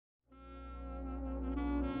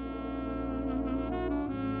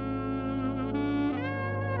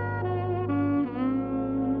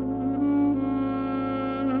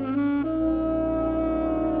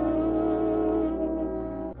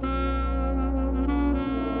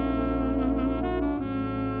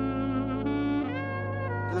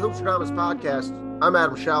Hoops podcast. I'm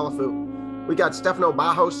Adam Shalafu. We got Stefano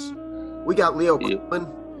Bajos. We got Leo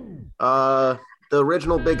Coleman. The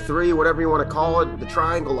original big three, whatever you want to call it. The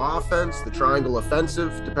triangle offense, the triangle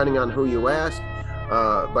offensive, depending on who you ask.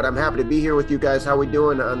 But I'm happy to be here with you guys. How we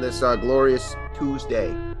doing on this glorious Tuesday?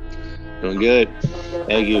 Doing good.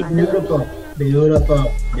 Thank you. Beautiful.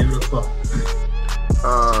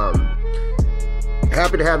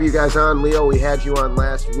 Happy to have you guys on. Leo, we had you on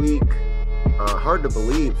last week. Hard to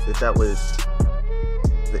believe that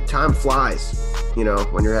the time flies, you know,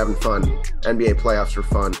 when you're having fun. NBA playoffs are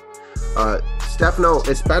fun. Stefano,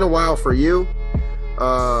 it's been a while for you.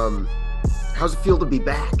 How's it feel to be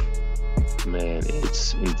back? Man,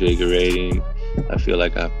 it's invigorating. I feel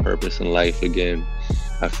like I have purpose in life again.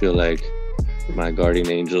 I feel like my guardian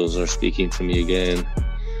angels are speaking to me again.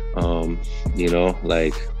 You know,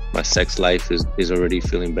 like my sex life is already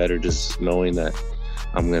feeling better just knowing that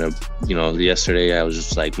I'm going to, you know, yesterday I was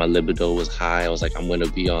just like, my libido was high. I was like, I'm going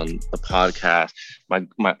to be on the podcast.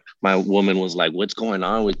 My woman was like, what's going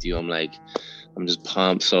on with you? I'm like, I'm just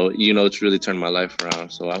pumped. So, you know, it's really turned my life around.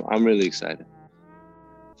 So I'm really excited.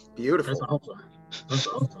 Beautiful. That's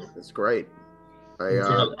awesome. That's great.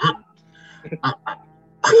 I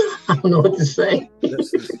don't know what to say.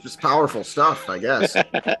 This is just powerful stuff, I guess.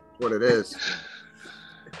 What it is.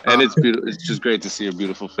 And it's beautiful. It's just great to see your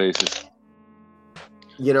beautiful faces.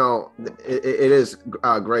 You know, it is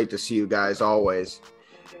great to see you guys always.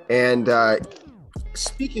 And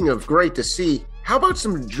speaking of great to see, how about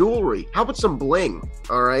some jewelry? How about some bling?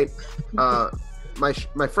 All right.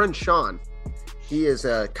 My friend Sean, he is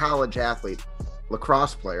a college athlete,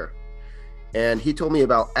 lacrosse player, and he told me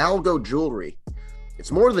about Algo jewelry.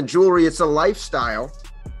 It's more than jewelry, it's a lifestyle,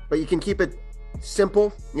 but you can keep it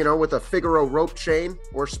simple, you know, with a Figaro rope chain,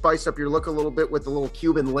 or spice up your look a little bit with a little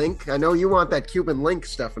Cuban link. I know you want that Cuban link,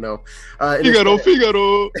 Stefano. Figaro.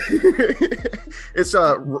 It's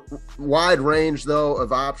a wide range, though,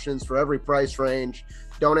 of options for every price range.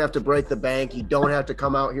 Don't have to break the bank. You don't have to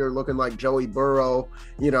come out here looking like Joey Burrow,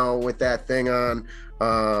 you know, with that thing on.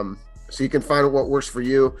 So you can find what works for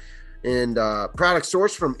you. And product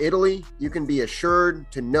sourced from Italy, you can be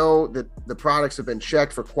assured to know that the products have been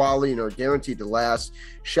checked for quality and are guaranteed to last.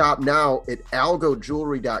 Shop now at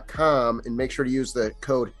algojewelry.com and make sure to use the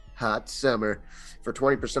code HOTSUMMER for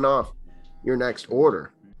 20% off your next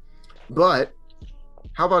order. But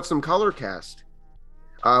how about some Colorcast?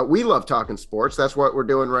 We love talking sports. That's what we're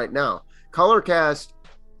doing right now. Colorcast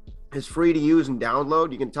is free to use and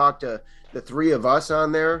download. You can talk to the three of us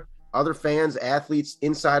on there, other fans, athletes,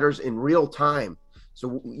 insiders in real time.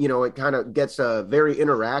 So, you know, it kind of gets a very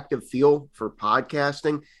interactive feel for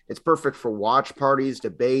podcasting. It's perfect for watch parties,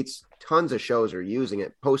 debates. Tons of shows are using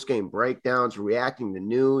it. Post-game breakdowns, reacting to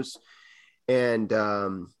news. And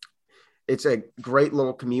it's a great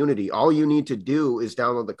little community. All you need to do is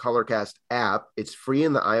download the Colorcast app. It's free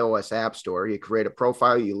in the iOS App Store. You create a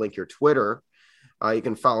profile. You link your Twitter. You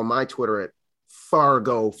can follow my Twitter at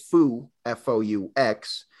FargoFu,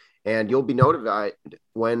 F-O-U-X. And you'll be notified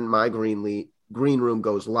when my green room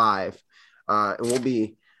goes live. And we'll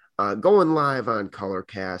be going live on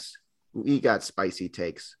Colorcast. We got spicy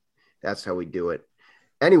takes. That's how we do it.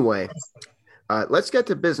 Anyway, let's get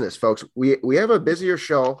to business, folks. We have a busier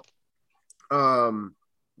show.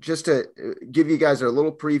 Just to give you guys a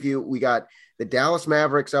little preview, we got the Dallas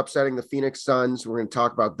Mavericks upsetting the Phoenix Suns. We're going to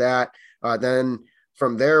talk about that. Then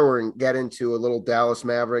from there, we're going to get into a little Dallas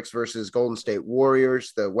Mavericks versus Golden State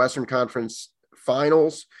Warriors, the Western Conference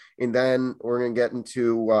Finals. And then we're going to get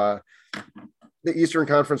into the Eastern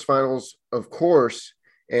Conference Finals, of course.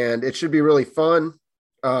 And it should be really fun.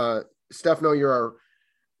 Stefano, you're our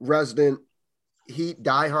resident Heat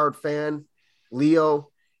diehard fan. Leo,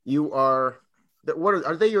 you are –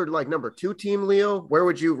 are they your, like, number 2 team, Leo? Where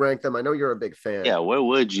would you rank them? I know you're a big fan. Yeah, where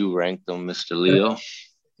would you rank them, Mr. Leo?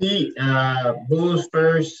 Heat, Bulls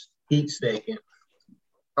first, Heat second.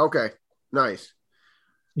 Okay, nice.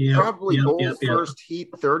 Probably Bulls first,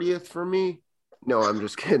 Heat 30th for me. No, I'm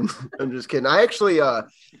just kidding. I actually, I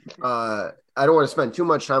don't want to spend too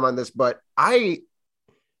much time on this, but I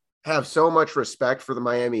have so much respect for the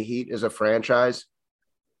Miami Heat as a franchise.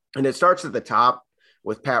 And it starts at the top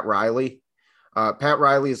with Pat Riley. Pat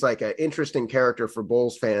Riley is like an interesting character for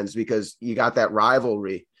Bulls fans because you got that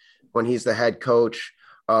rivalry when he's the head coach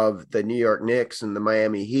of the New York Knicks and the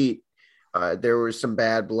Miami Heat. There was some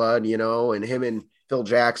bad blood, you know, and him and Phil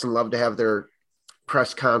Jackson love to have their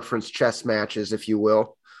press conference chess matches, if you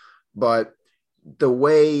will. But the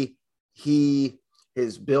way he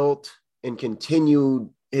is built and continued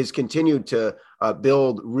to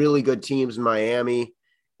build really good teams in Miami,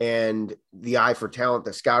 and the eye for talent,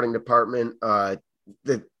 the scouting department,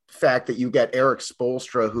 the fact that you get Eric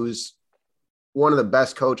Spoelstra, who's one of the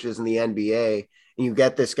best coaches in the NBA, and you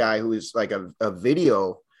get this guy who's like a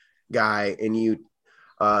video guy, and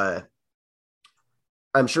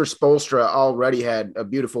I'm sure Spoelstra already had a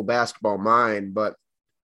beautiful basketball mind, but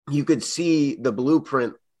you could see the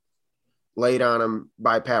blueprint laid on him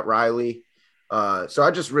by Pat Riley. So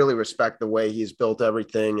I just really respect the way he's built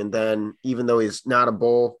everything. And then even though he's not a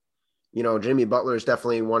Bull, Jimmy Butler is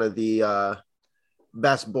definitely one of the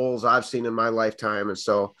best Bulls I've seen in my lifetime. And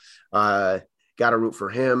so got to root for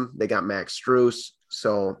him. They got Max Strus.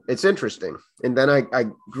 So it's interesting. And then I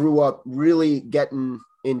grew up really getting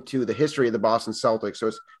into the history of the Boston Celtics. So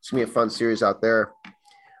it's going to be a fun series out there.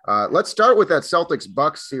 Let's start with that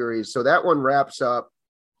Celtics-Bucks series. So that one wraps up.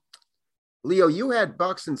 Leo, you had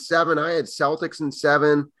Bucks in 7. I had Celtics in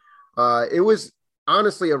 7. It was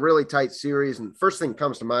honestly a really tight series. And first thing that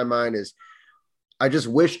comes to my mind is I just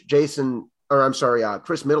wish Chris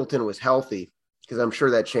Middleton was healthy, because I'm sure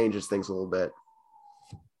that changes things a little bit.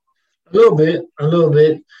 A little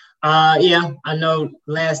bit. Yeah, I know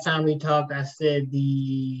last time we talked, I said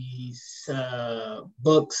the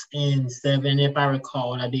Bucks in 7. If I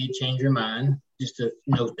recall, I did change your mind. Just to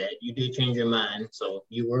note that you did change your mind, so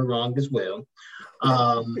you were wrong as well.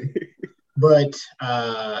 But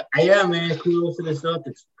yeah, man, kudos to the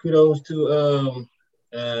Celtics. Kudos to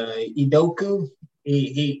Idoku.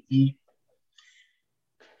 He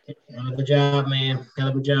hell of a job, man. Hell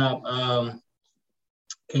of a job.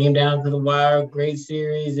 Came down to the wire, great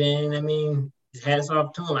series, and I mean, hats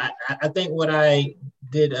off to him. I think what I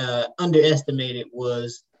did underestimated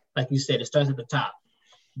was, like you said, it starts at the top.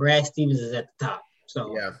 Brad Stevens is at the top.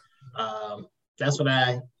 So yeah.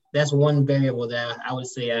 That's one variable that I would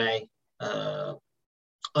say I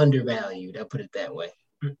undervalued. I'll put it that way.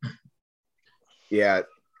 Yeah,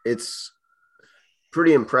 it's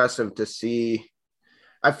pretty impressive to see.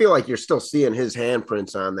 I feel like you're still seeing his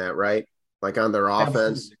handprints on that, right? Like on their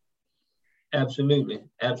offense. Absolutely.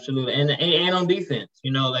 And on defense,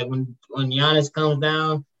 like when Giannis comes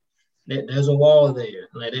down, there's a wall there.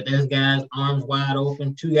 Like there's guys arms wide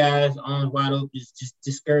open, 2 guys arms wide open, just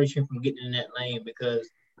discourage him from getting in that lane, because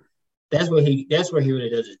that's where he really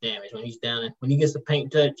does his damage, when he's down. When he gets the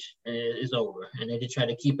paint touch, it's over. And they just try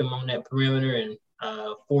to keep him on that perimeter and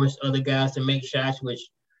force other guys to make shots, which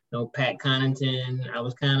Pat Connaughton, I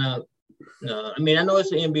was kind of I know it's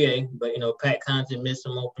the NBA, but Pat Connaughton missed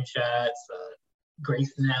some open shots.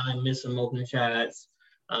 Grayson Allen missed some open shots.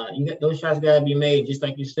 You got those shots got to be made, just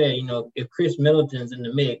like you said. If Chris Middleton's in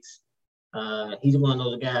the mix, he's one of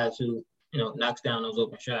those guys who knocks down those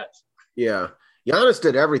open shots. Yeah, Giannis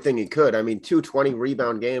did everything he could. I mean, 2 20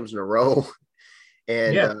 rebound games in a row,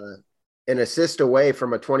 and an assist away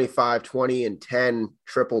from a 25, 20, and 10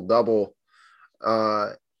 triple double.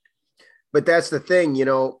 But that's the thing,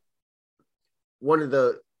 one of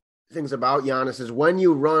the things about Giannis is when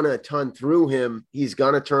you run a ton through him, he's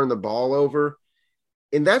going to turn the ball over.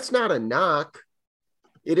 And that's not a knock.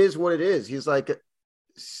 It is what it is. He's like,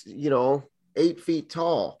 8 feet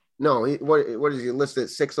tall. No, what is he listed at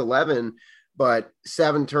 6'11", but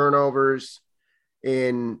 7 turnovers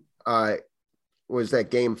in, was that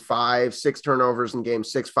game 5, 6 turnovers in game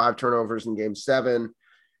 6, 5 turnovers in game 7.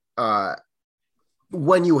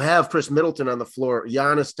 When you have Chris Middleton on the floor,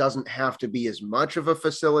 Giannis doesn't have to be as much of a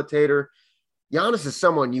facilitator. Giannis is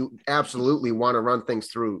someone you absolutely want to run things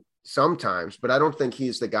through sometimes, but I don't think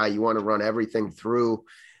he's the guy you want to run everything through.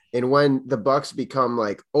 And when the Bucks become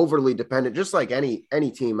like overly dependent, just like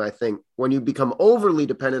any team, I think when you become overly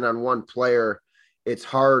dependent on one player, it's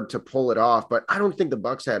hard to pull it off. But I don't think the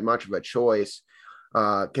Bucks had much of a choice,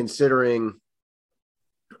 considering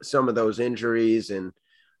some of those injuries. And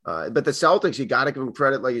but the Celtics, you got to give them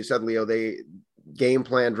credit. Like you said, Leo, they game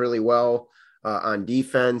planned really well on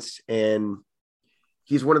defense. And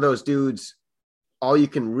he's one of those dudes, all you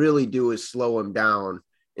can really do is slow him down.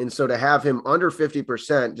 And so to have him under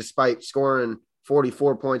 50%, despite scoring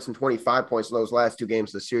 44 points and 25 points in those last 2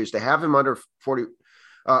 games of the series, to have him under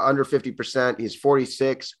 50%, he's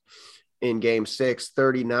 46 in game 6,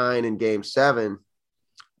 39 in game 7.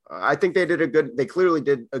 I think they clearly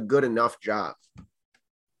did a good enough job.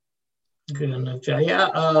 Good enough job.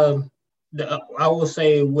 Yeah. I will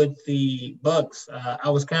say with the Bucks, I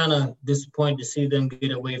was kind of disappointed to see them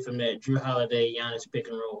get away from that Drew Holiday, Giannis pick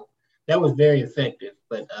and roll. That was very effective,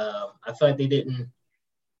 but I felt like they didn't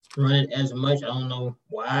run it as much. I don't know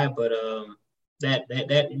why, but that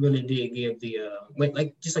really did give the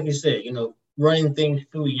just like you said, running things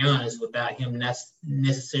through Giannis without him not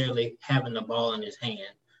necessarily having the ball in his hand,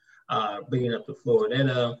 bringing up the floor.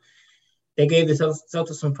 That they gave the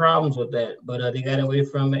Celtics some problems with that, but they got away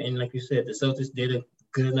from it. And like you said, the Celtics did a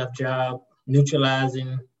good enough job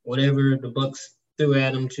neutralizing whatever the Bucks threw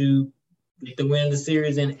at them to get the win of the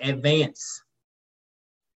series and advance.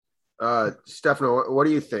 Stefano, what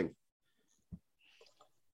do you think?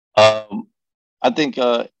 I think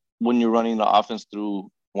when you're running the offense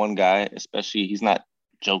through one guy, especially he's not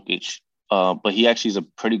Jokic, but he actually is a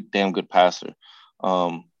pretty damn good passer.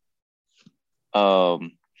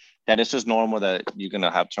 That it's just normal that you're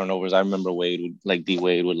gonna have turnovers. I remember D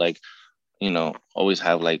Wade would always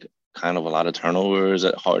have kind of a lot of turnovers.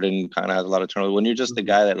 Harden kind of has a lot of turnovers. When you're just the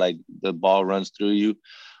guy that the ball runs through you,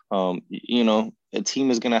 a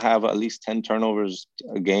team is gonna have at least 10 turnovers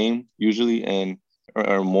a game usually, and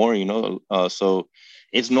or more. So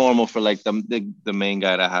it's normal for the main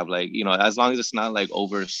guy to have as long as it's not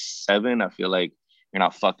over 7. I feel like you're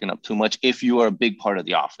not fucking up too much if you are a big part of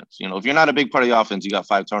the offense. If you're not a big part of the offense, you got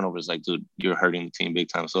 5 turnovers. Dude, you're hurting the team big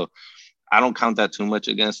time. So I don't count that too much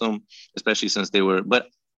against them, especially since they were. But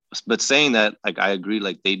saying that, I agree.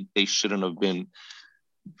 They shouldn't have been.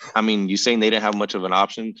 I mean, you saying they didn't have much of an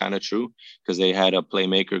option, kind of true, because they had a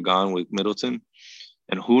playmaker gone with Middleton,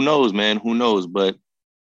 and who knows, man? Who knows? But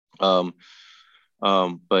yeah,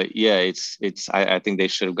 it's. I think they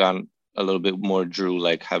should have gone a little bit more Drew,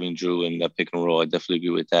 having Drew in that pick and roll. I definitely agree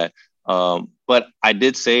with that. But I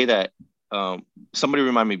did say that somebody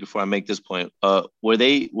remind me before I make this point. Were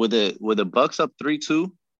the Bucks up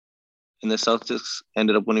 3-2 and the Celtics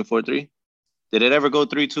ended up winning 4-3? Did it ever go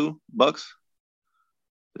 3-2 Bucks?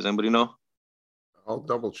 Does anybody know? I'll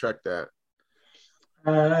double check that.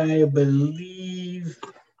 I believe.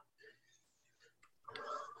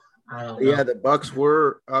 I don't know. Yeah, the Bucks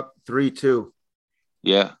were up 3-2.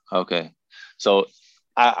 Yeah. Okay. So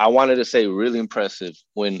I wanted to say really impressive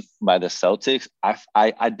win by the Celtics. I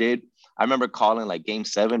remember calling game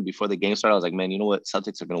 7 before the game started. I was like, man, you know what?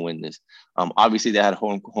 Celtics are going to win this. Obviously they had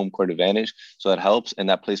home court advantage, so that helps. And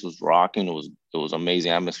that place was rocking. It was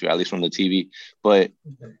amazing atmosphere, at least from the TV. But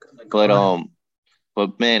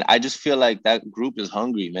man, I just feel like that group is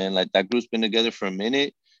hungry, man. That group's been together for a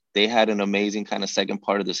minute. They had an amazing kind of second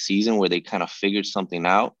part of the season where they kind of figured something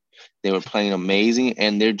out. They were playing amazing,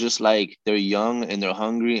 and they're just they're young and they're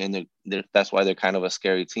hungry, and that's why they're kind of a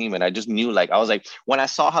scary team. And I just knew, I was when I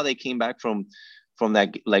saw how they came back from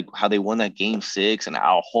that, how they won that game 6 and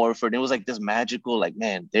Al Horford, it was this magical,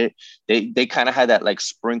 man, they kind of had that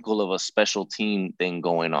sprinkle of a special team thing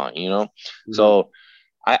going on, Mm-hmm. So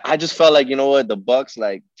I just felt you know what, the Bucks,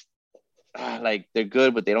 they're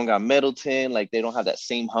good, but they don't got Middleton. They don't have that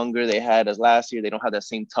same hunger they had as last year. They don't have that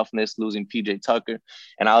same toughness losing PJ Tucker.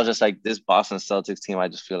 And I was just this Boston Celtics team, I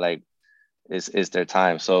just feel is their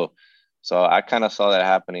time. So I kind of saw that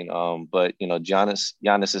happening. But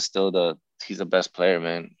Giannis is still he's the best player,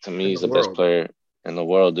 man. To me, he's the best player in the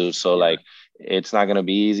world, dude. So it's not gonna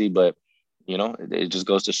be easy, but it just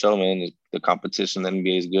goes to show, man, the competition in the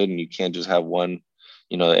NBA is good, and you can't just have one.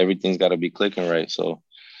 Everything's got to be clicking right. So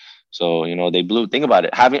they blew. Think about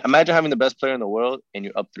it. Imagine having the best player in the world and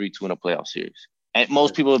you're up 3-2 in a playoff series. And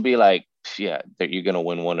most people would be like, yeah, you're gonna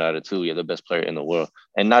win 1 out of 2. You're the best player in the world,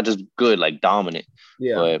 and not just good, dominant.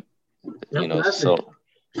 Yeah. But so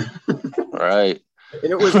right.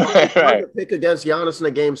 And it was hard to pick against Giannis in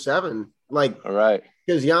a game 7, right,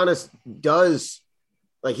 because Giannis does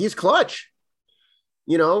he's clutch.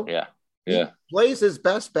 Yeah. He plays his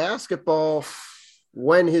best basketball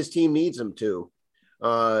when his team needs him to.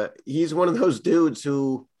 He's one of those dudes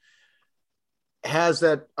who has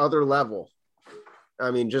that other level.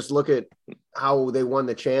 I mean, just look at how they won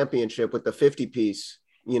the championship with the 50-piece,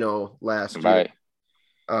 last year.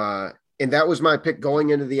 Right. And that was my pick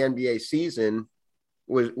going into the NBA season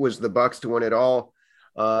was the Bucks to win it all.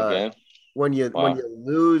 When you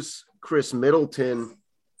lose Chris Middleton,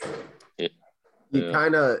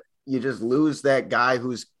 you just lose that guy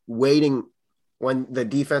who's waiting. When the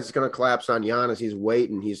defense is going to collapse on Giannis, he's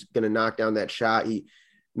waiting. He's going to knock down that shot. He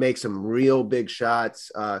makes some real big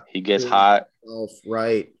shots. He gets hot.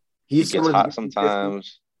 Right. He gets hot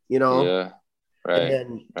sometimes. Yeah. Right.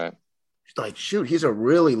 And right. Shoot, he's a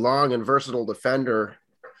really long and versatile defender.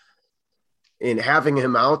 And having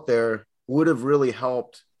him out there would have really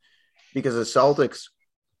helped, because the Celtics,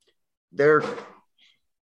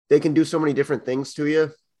 they can do so many different things to you.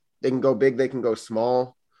 They can go big, they can go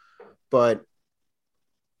small, but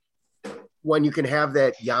when you can have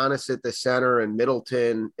that Giannis at the center and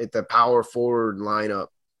Middleton at the power forward lineup,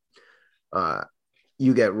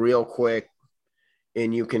 you get real quick,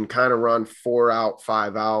 and you can kind of run 4 out,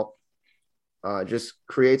 5 out. Just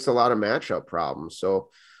creates a lot of matchup problems. So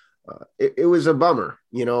it was a bummer,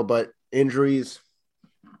 but injuries,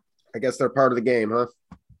 I guess they're part of the game, huh?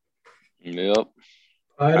 Yep.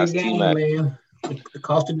 Part of the game, man. The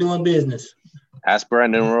cost of doing business. Ask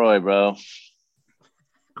Brandon Roy, bro.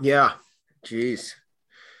 Yeah. Jeez.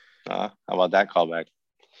 How about that callback?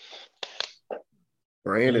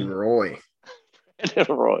 Brandon Roy.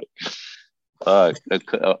 Brandon Roy.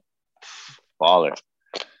 Baller.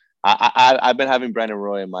 I've been having Brandon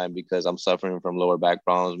Roy in mind because I'm suffering from lower back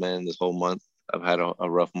problems, man. This whole month, I've had a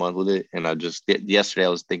rough month with it, and yesterday I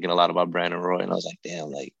was thinking a lot about Brandon Roy, and I was like,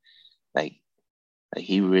 damn, like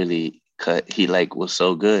he really he like was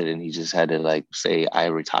so good, and he just had to like say I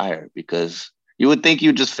retire, because you would think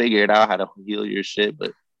you just figure it out how to heal your shit,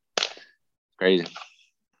 but crazy.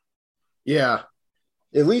 Yeah,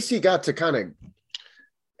 at least he got to kind of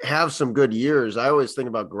have some good years. I always think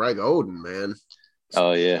about Greg Oden, man.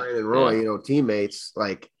 Oh yeah, Brandon Roy, yeah. Teammates,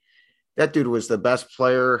 like that dude was the best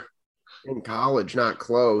player in college, not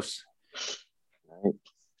close. Right.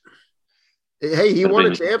 Hey, he won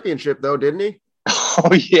a championship though, didn't he?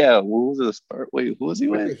 Oh yeah, who was the Spurs? Wait, who was he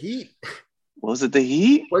with? The Heat. Was it the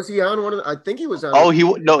Heat? Was he on one of I think he was on. Oh, he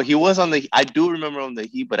was on the. I do remember on the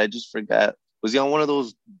Heat, but I just forgot. Was he on one of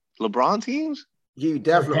those LeBron teams? He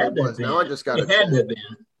definitely was. Now I just got to check.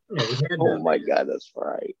 Oh my God, that's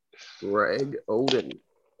right. Greg Oden.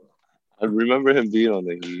 I remember him being on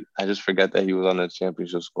the Heat. I just forgot that he was on the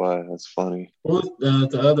championship squad. That's funny. Who's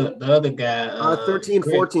the other guy?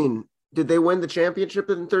 13-14. Did they win the championship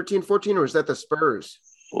in 13-14, or was that the Spurs?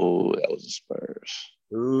 Oh, that was the Spurs.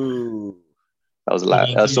 Ooh. That was the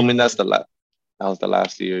last. Assuming that's the last. That was the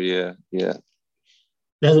last year. Yeah.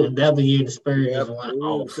 That the year the Spurs won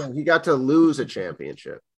off. So he got to lose a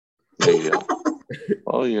championship. There you go.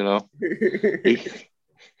 Well, he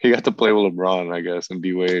got to play with LeBron, I guess, and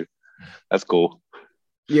D-Wade. That's cool.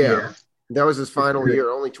 Yeah. That was his final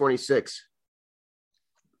year, only 26.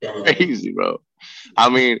 Crazy, bro. I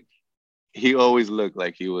mean, he always looked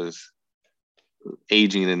like he was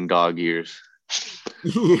aging in dog years.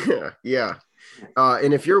 Yeah.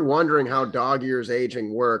 And if you're wondering how dog years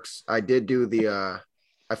aging works, I did do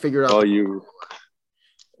I figured out.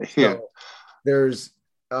 So there's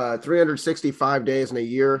 365 days in a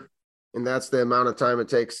year, and that's the amount of time it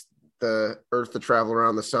takes the Earth to travel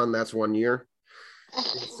around the sun. That's 1 year.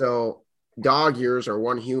 So dog years are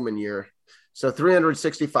 1 human year. So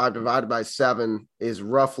 365 divided by 7 is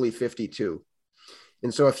roughly 52.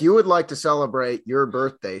 And so if you would like to celebrate your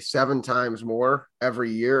birthday 7 times more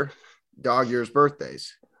every year, dog years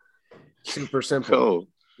birthdays. Super simple. Cool.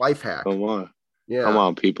 Life hack. Come on. Yeah. Come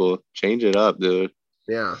on, people. Change it up, dude.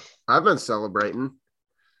 Yeah. I've been celebrating.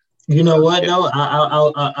 You know what, though?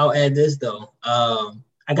 I'll add this, though.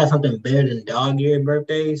 I got something better than dog year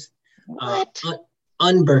birthdays. What?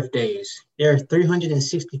 Unbirthdays. There are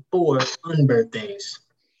 364 unbirthdays.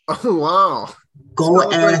 Oh, wow.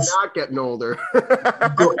 Go ask. Not getting older.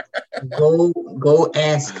 go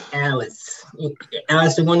ask Alice.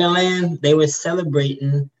 Alice in Wonderland. They were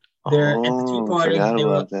celebrating at the tea party. They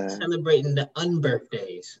were celebrating the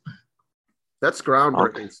unbirthdays. That's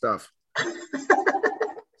groundbreaking stuff.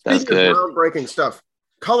 That's good. Groundbreaking stuff.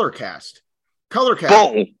 Colorcast.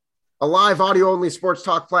 Boom. A live audio-only sports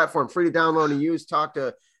talk platform, free to download and use. Talk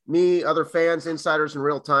to me, other fans, insiders in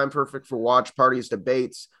real time, perfect for watch parties,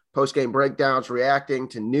 debates, post-game breakdowns, reacting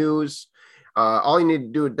to news. All you need to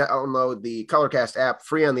do is download the Colorcast app,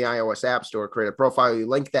 free on the iOS App Store. Create a profile. You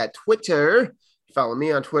link that Twitter. Follow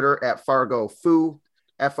me on Twitter at FargoFou,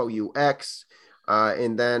 F-O-U-X.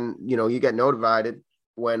 And then, you get notified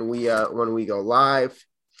when we go live.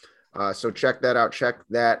 So check that out. Check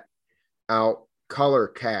that out.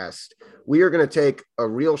 Colorcast. We are going to take a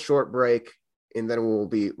real short break, and then we'll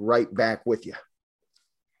be right back with you.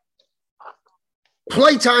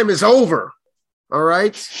 Playtime is over. All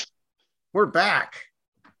right. We're back.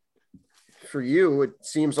 For you, it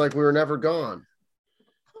seems like we were never gone,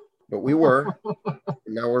 but we were. And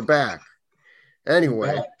now we're back.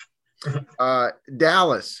 Anyway,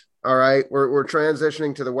 Dallas. All right, we're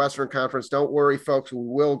transitioning to the Western Conference. Don't worry, folks. We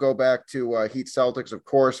will go back to Heat Celtics, of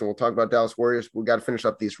course, and we'll talk about Dallas Warriors. We got to finish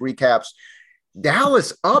up these recaps.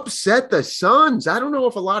 Dallas upset the Suns. I don't know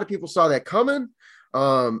if a lot of people saw that coming.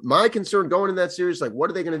 My concern going in that series, like,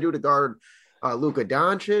 what are they going to do to guard Luka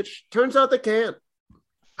Doncic? Turns out they can't.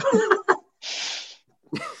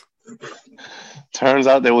 Turns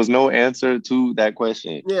out there was no answer to that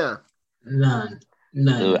question. Yeah, none.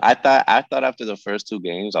 Dude, I thought after the first 2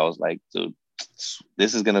 games, I was like, dude,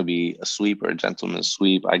 this is gonna be a sweep or a gentleman's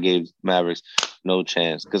sweep. I gave Mavericks no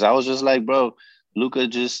chance because I was just like, bro, Luka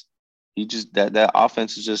that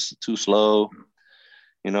offense is just too slow.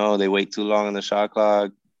 They wait too long on the shot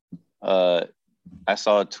clock. I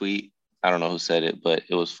saw a tweet. I don't know who said it, but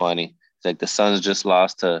it was funny. It's like the Suns just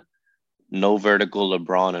lost to no vertical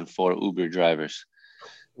LeBron and 4 Uber drivers.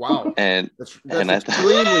 Wow. And that's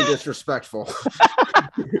extremely disrespectful.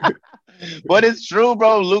 But it's true,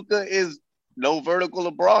 bro. Luka is no vertical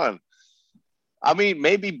LeBron. I mean,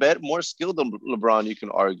 maybe more skilled than LeBron, you can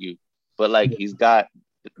argue. But, like, he's got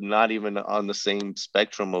not even on the same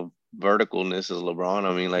spectrum of verticalness as LeBron.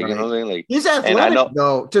 I mean, like, you know what I'm saying? Like, he's athletic, and I know,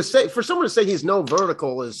 though. For someone to say he's no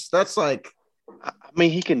vertical that's like. I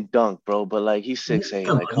mean, he can dunk, bro, but, like, he's 6'8".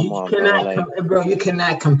 Like, come on, bro. Bro, you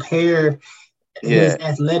cannot compare his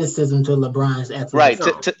athleticism to LeBron's athleticism.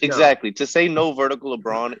 Right. Exactly. To say no vertical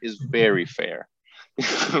LeBron is very fair. You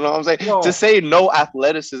know what I'm saying? Well, to say no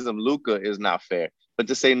athleticism Luka is not fair. But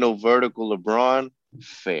to say no vertical LeBron,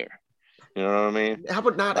 fair. You know what I mean? How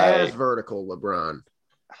about not as vertical LeBron?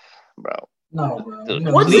 Bro. No, bro.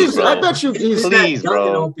 Dude, what's please, bro. I bet you he's please, not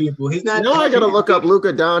dunking on people. He's not. Now I gotta look up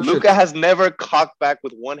Luka Doncic. Luka has never cocked back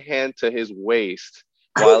with one hand to his waist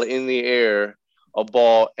while in the air a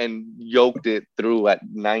ball and yoked it through at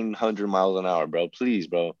 900 miles an hour, bro. Please,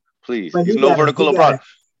 bro. Please. He's no vertical LeBron.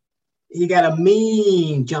 He got a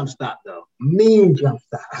mean jump stop, though. Mean jump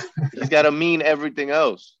stop. He's got to mean everything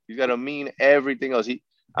else. He's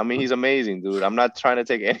amazing, dude. I'm not trying to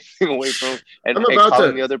take anything away from him. And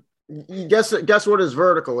calling the other. Guess what his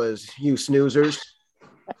vertical is, you snoozers.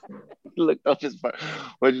 Look up his.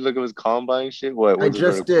 What did you look up his combine shit? What? I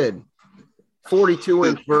just did.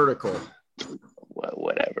 42-inch vertical. Well,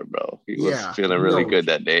 whatever, bro. He was feeling really good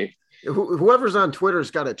that day. Whoever's on Twitter's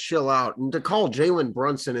got to chill out and to call Jalen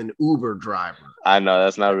Brunson an Uber driver. I know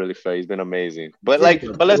that's not really fair. He's been amazing, but let's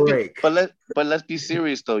be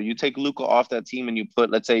serious though. You take Luka off that team and you put,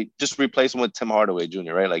 let's say, just replace him with Tim Hardaway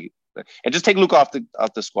Jr. Right? Like, and just take Luka off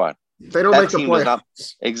the squad. They don't make the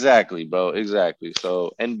playoffs. Exactly, bro. Exactly.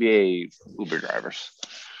 So NBA Uber drivers.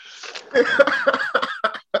 Come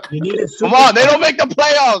on, they don't make the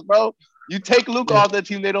playoffs, bro. You take Luka off the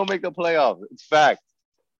team, they don't make the playoffs. It's fact.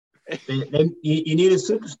 You need a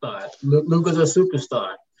superstar. Luka's a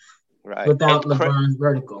superstar, right? Without LeBron's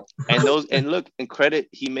vertical. And credit,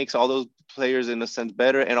 he makes all those players in a sense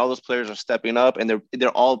better, and all those players are stepping up, and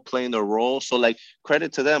they're all playing their role. So like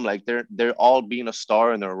credit to them, like they're all being a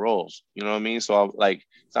star in their roles. You know what I mean? So like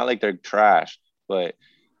it's not like they're trash, but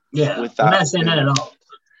I'm not saying that at all.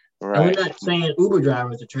 Right. And we're not saying Uber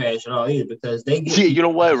drivers are trash at all either, because they get. You know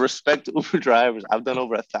what? Respect to Uber drivers. I've done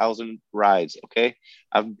over 1,000 rides. Okay,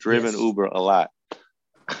 I've driven Uber a lot.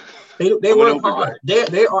 They work hard. They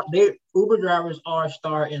Uber drivers are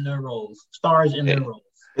stars in their roles,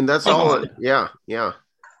 and that's all. Yeah.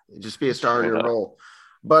 Just be a star in your role.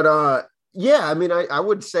 But I mean, I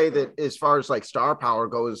would say that as far as like star power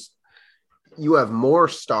goes, you have more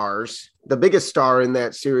stars. The biggest star in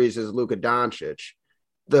that series is Luka Doncic.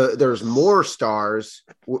 There's more stars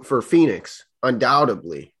for Phoenix,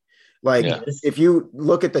 undoubtedly. Like if you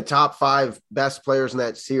look at the top 5 best players in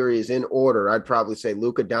that series in order, I'd probably say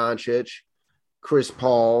Luka Doncic, Chris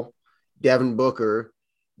Paul, Devin Booker,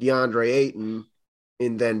 DeAndre Ayton,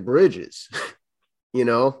 and then Bridges. You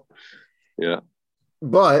know? Yeah.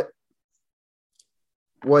 But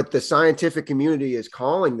what the scientific community is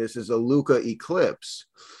calling this is a Luka eclipse,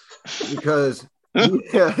 because he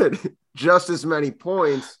had just as many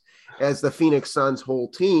points as the Phoenix Suns whole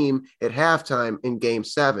team at halftime in Game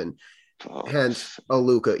 7, hence a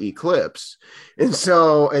Luka eclipse. And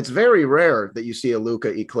so it's very rare that you see a Luka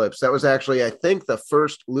eclipse. That was actually, I think, the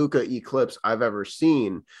first Luka eclipse I've ever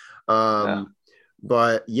seen.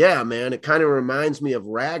 But yeah, man, it kind of reminds me of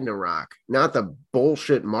Ragnarok, not the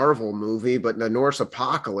bullshit Marvel movie, but the Norse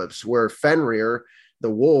apocalypse where Fenrir, the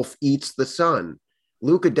wolf, eats the sun.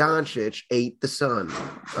 Luka Doncic ate the sun.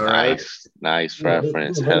 All right. Nice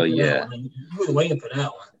reference. Hell yeah. You were waiting for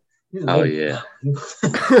that one. Oh yeah.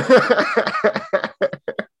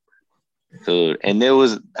 Dude, and there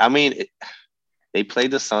was, I mean, they played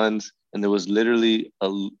the Suns, and there was literally a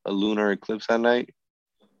lunar eclipse that night.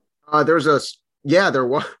 There was. There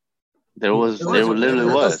was. There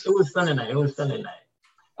literally was. It was Sunday night.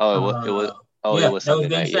 Oh, it was. It was Sunday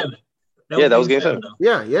night. That was Game 7.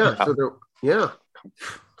 Yeah. So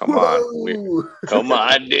Come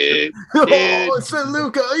on, dude. Oh, it's a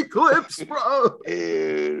Luka eclipse, bro.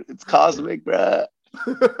 Dude, it's cosmic, bro.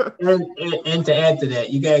 and to add to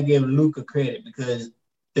that, you gotta give Luka credit because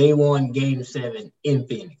they won Game 7 in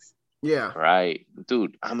Phoenix. Yeah, right,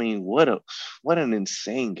 dude. I mean, what an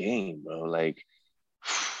insane game, bro. Like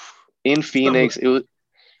in Phoenix,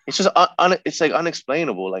 it's just it's like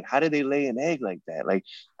unexplainable. Like, how did they lay an egg like that? Like,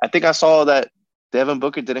 I think I saw that Devin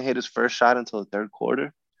Booker didn't hit his first shot until the third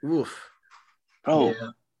quarter. Oof. Bro. Yeah.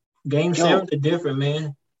 Game 7 is different,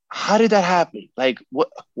 man. How did that happen? Like,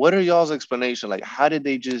 what are y'all's explanation? Like, how did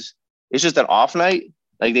they just It's just an off night.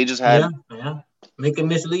 Like they just had. Yeah. Make a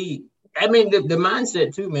mislead. I mean, the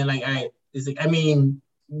mindset too, man. Like, I mean,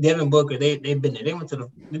 Devin Booker, they've been there. They went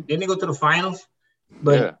to didn't they go to the finals?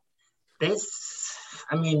 But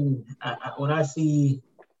I mean, when I see,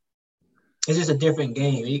 it's just a different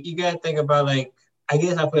game. You got to think about, like, I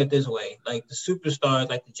guess I put it this way, like the superstars,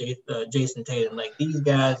 like the Jason Tatum, like these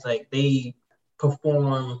guys, like they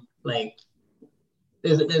perform like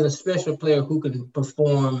there's a special player who can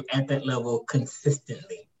perform at that level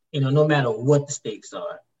consistently, no matter what the stakes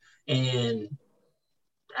are. And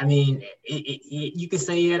I mean, you could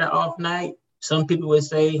say he had an off night. Some people would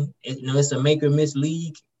say, it's a make or miss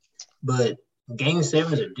league, but game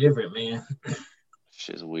sevens are different, man.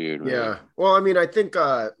 Shit's weird, man. Yeah. Well, I mean, I think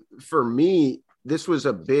for me, this was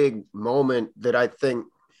a big moment that I think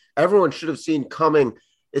everyone should have seen coming.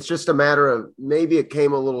 It's just a matter of maybe it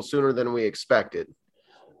came a little sooner than we expected.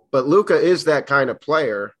 But Luka is that kind of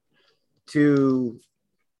player to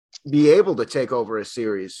be able to take over a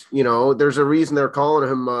series. There's a reason they're calling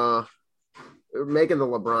him, making the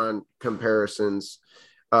LeBron comparisons,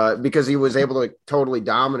 because he was able to totally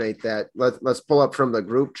dominate that. Let's pull up from the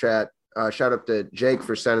group chat. Shout out to Jake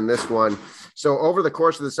for sending this one. So over the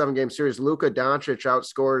course of the 7-game series, Luka Doncic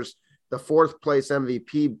outscores the 4th place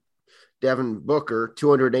MVP Devin Booker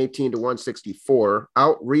 218-164,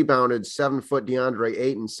 out rebounded 7-foot DeAndre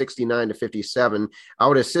Ayton 69-57,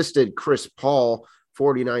 out assisted Chris Paul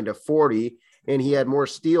 49-40, and he had more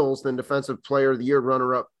steals than Defensive Player of the Year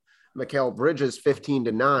runner-up Mikal Bridges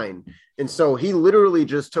 15-9. And so he literally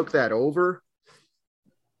just took that over.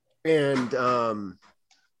 And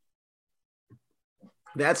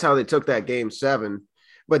that's how they took that game 7.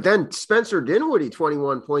 But then Spencer Dinwiddie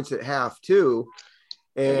 21 points at half too.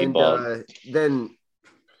 And then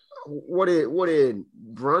what did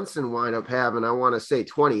Brunson wind up having? I want to say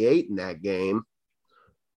 28 in that game.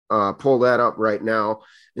 Pull that up right now.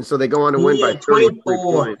 And so they go on to win by 33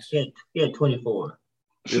 points. Yeah, 24.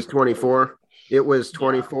 It was 24. It was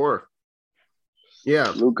 24.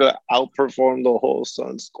 Yeah. Luka outperformed the whole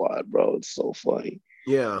Suns squad, bro. It's so funny.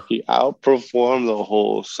 Yeah. He outperformed the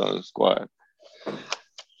whole Suns squad.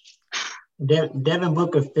 Devin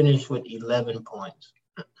Booker finished with 11 points.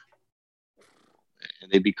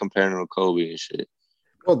 And they be comparing him to Kobe and shit.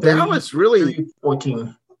 Well, Dallas really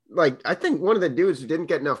 14. Like, I think one of the dudes who didn't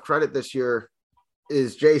get enough credit this year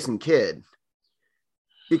is Jason Kidd,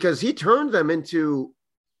 because he turned them into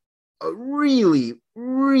a really,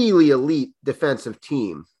 really elite defensive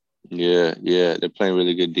team. Yeah, they're playing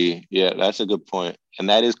really good D. Yeah, that's a good point. And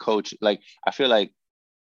that is coach. Like, I feel like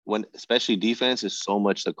when, especially defense, is so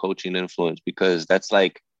much the coaching influence, because that's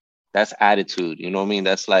attitude. You know what I mean?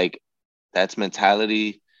 That's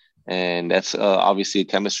mentality, and that's obviously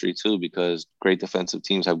chemistry too, because great defensive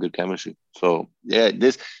teams have good chemistry. So yeah,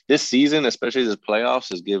 this season, especially this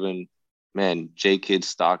playoffs, is given, man, J Kidd's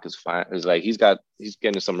stock is fine. Is like he's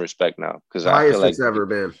getting some respect now, because I feel like it's ever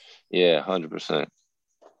been. Yeah, 100%.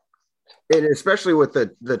 And especially with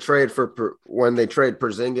the trade for when they trade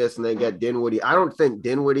Porzingis and they get Dinwiddie. I don't think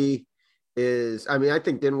Dinwiddie is. I mean, I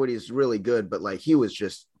think Dinwiddie is really good, but like he was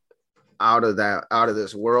just out of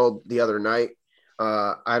this world the other night.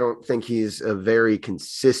 I don't think he's a very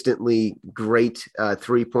consistently great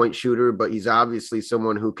 3-point shooter, but he's obviously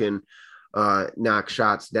someone who can knock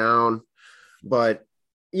shots down. But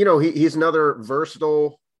he's another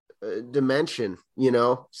versatile dimension.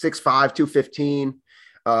 6'5", 215.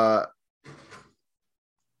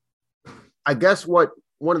 I guess one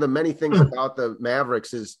of the many things about the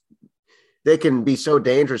Mavericks is they can be so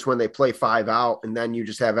dangerous when they play 5 out, and then you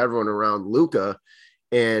just have everyone around Luka,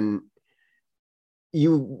 and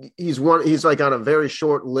he's like on a very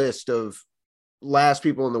short list of last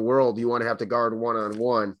people in the world you want to have to guard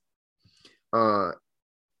one-on-one.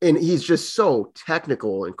 And he's just so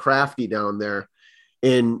technical and crafty down there.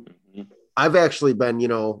 And I've actually been,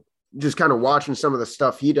 just kind of watching some of the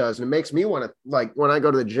stuff he does, and it makes me want to, like, when I go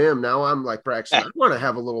to the gym now, I'm like practicing. I want to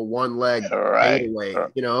have a little one leg fadeaway,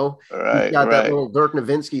 He's got that little Dirk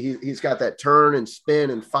Nowitzki. He's got that turn and spin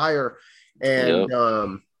and fire, and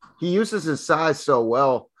he uses his size so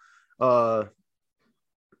well.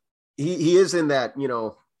 He is in that,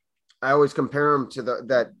 I always compare him to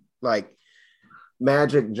that like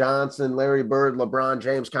Magic Johnson, Larry Bird, LeBron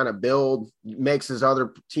James kind of build, makes his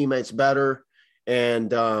other teammates better. And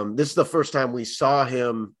this is the first time we saw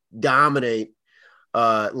him dominate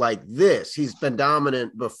like this. He's been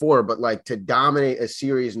dominant before, but like to dominate a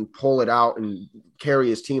series and pull it out and carry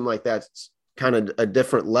his team like that's kind of a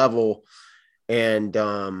different level. And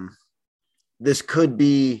this could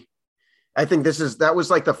be, I think that was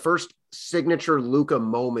like the first signature Luka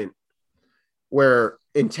moment where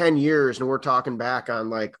in 10 years, and we're talking back on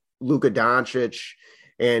like Luka Doncic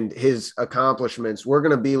and his accomplishments, we're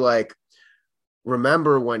going to be like,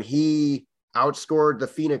 remember when he outscored the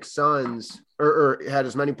Phoenix Suns or had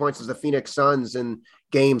as many points as the Phoenix Suns in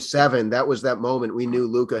Game 7. That was that moment we knew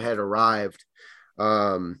Luka had arrived.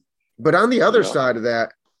 But on the other side of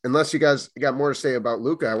that, unless you guys got more to say about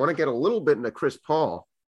Luka, I want to get a little bit into Chris Paul.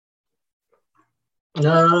 I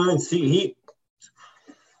don't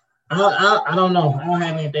know. I don't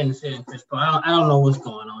have anything to say on Chris Paul. I don't know what's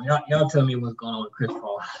going on. Y'all tell me what's going on with Chris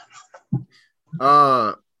Paul.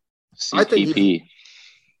 I think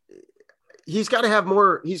he's got to have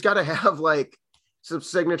more. He's got to have like some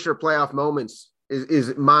signature playoff moments.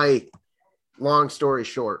 Is my long story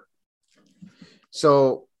short.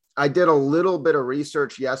 So I did a little bit of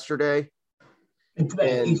research yesterday.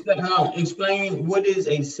 Explain what is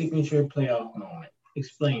a signature playoff moment.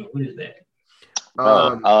 Explain what is that.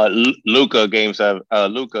 Luka game 7.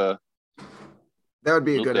 Luka. That would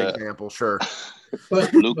be a good example, sure.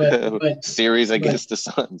 But series against the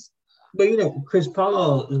Suns. But Chris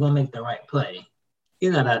Paul is gonna make the right play.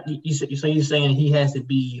 So you're saying he has to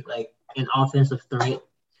be like an offensive threat?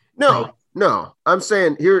 No. I'm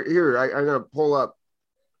saying here. I'm gonna pull up.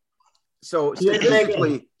 So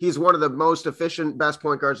statistically, he's one of the most efficient, best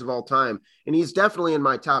point guards of all time, and he's definitely in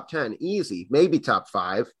my top 10, easy, maybe top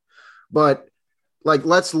 5. But like,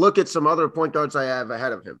 let's look at some other point guards I have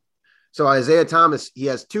ahead of him. So Isaiah Thomas, he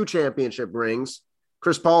has 2 championship rings.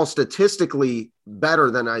 Chris Paul statistically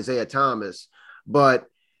better than Isaiah Thomas, but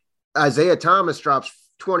Isaiah Thomas drops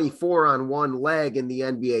 24 on one leg in the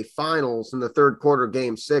NBA Finals in the third quarter,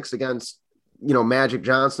 Game 6 against, Magic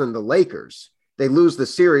Johnson and the Lakers. They lose the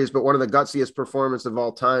series, but one of the gutsiest performances of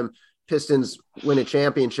all time. Pistons win a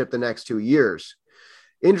championship the next 2 years.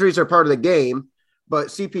 Injuries are part of the game, but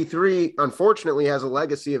CP3, unfortunately, has a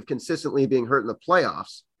legacy of consistently being hurt in the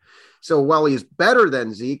playoffs. So while he's better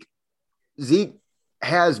than Zeke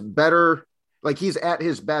has better, like he's at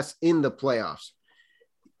his best in the playoffs.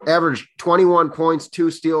 Averaged 21 points, 2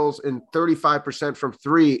 steals, and 35% from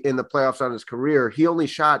 3 in the playoffs on his career. He only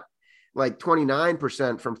shot like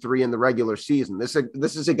 29% from 3 in the regular season. This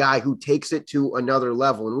is a guy who takes it to another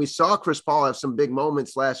level. And we saw Chris Paul have some big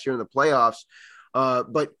moments last year in the playoffs,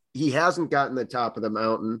 but he hasn't gotten the top of the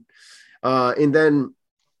mountain. And then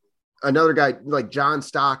another guy like John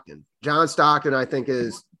Stockton. John Stockton, I think,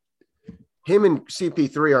 is him and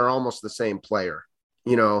CP3 are almost the same player,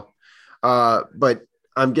 but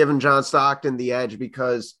I'm giving John Stockton the edge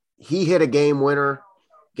because he hit a game winner,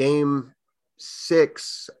 Game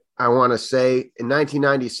 6, I want to say, in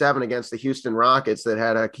 1997 against the Houston Rockets that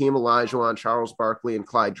had Hakeem Olajuwon, Charles Barkley, and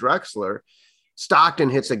Clyde Drexler. Stockton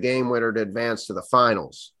hits a game winner to advance to the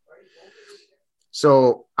finals.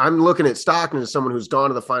 So I'm looking at Stockton as someone who's gone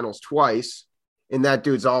to the finals twice, and that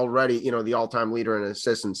dude's already, the all-time leader in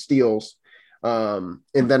assists and steals. And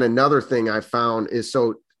then another thing I found is,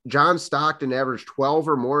 so John Stockton averaged 12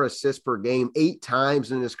 or more assists per game 8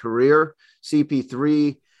 times in his career.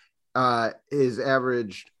 CP3 is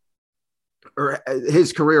averaged, or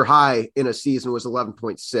his career high in a season was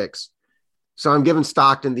 11.6. So I'm giving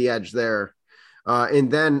Stockton the edge there.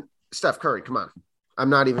 And then Steph Curry, come on. I'm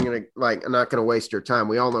not going to waste your time.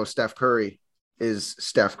 We all know Steph Curry is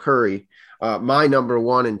Steph Curry. My number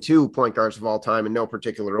 1 and 2 point guards of all time in no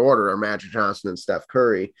particular order are Magic Johnson and Steph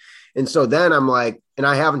Curry. And so then I'm like, and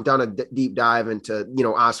I haven't done a deep dive into,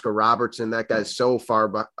 Oscar Robertson. That guy's so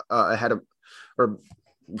far ahead of, or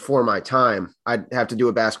before my time. I'd have to do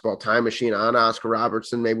a basketball time machine on Oscar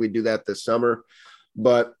Robertson. Maybe we do that this summer.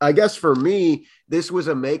 But I guess for me, this was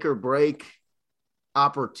a make or break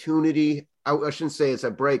opportunity. I shouldn't say it's a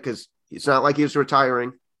break because it's not like he was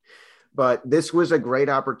retiring. But this was a great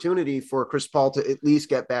opportunity for Chris Paul to at least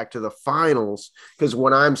get back to the finals, because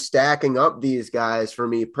when I'm stacking up these guys, for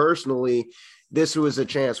me personally, this was a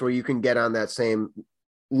chance where you can get on that same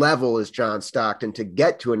level as John Stockton to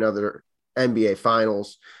get to another NBA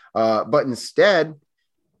finals. But instead,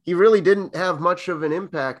 he really didn't have much of an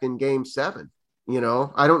impact in Game 7.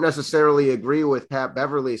 I don't necessarily agree with Pat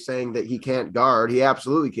Beverly saying that he can't guard. He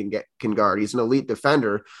absolutely can guard. He's an elite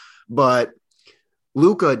defender, but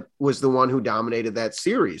Luka was the one who dominated that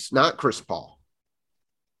series, not Chris Paul.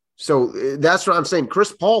 So that's what I'm saying.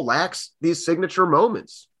 Chris Paul lacks these signature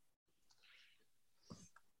moments.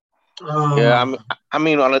 Yeah,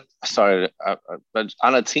 but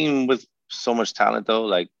on a team with so much talent though,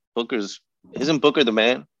 like isn't Booker the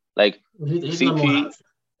man? Like CP,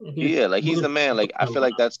 he's the man. Like I feel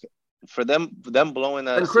like that's for them blowing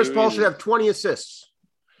that. And Chris Paul should have 20 assists.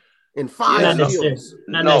 In 5 steals.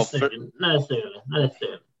 Not necessarily.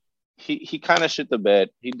 He kind of shit the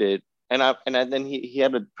bed. He did. then he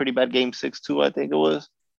had a pretty bad game 6 too, I think it was.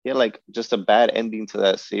 He had like just a bad ending to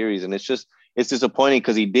that series, and it's disappointing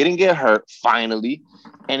because he didn't get hurt finally,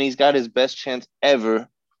 and he's got his best chance ever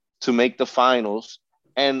to make the finals.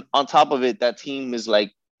 And on top of it, that team is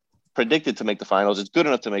like predicted to make the finals. It's good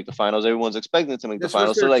enough to make the finals. Everyone's expecting it to make the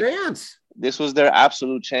finals. So like, chance. This was their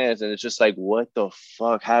absolute chance, and it's just like, what the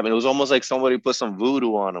fuck happened? It was almost like somebody put some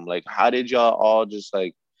voodoo on them. Like, how did y'all all just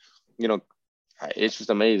like, it's just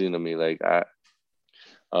amazing to me. Like,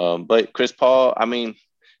 but Chris Paul, I mean,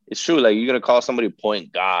 it's true. Like, you're gonna call somebody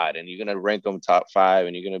point guard, and you're gonna rank them top 5,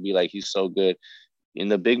 and you're gonna be like, he's so good in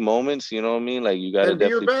the big moments. You know what I mean? Like, you gotta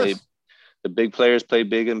definitely play. The big players play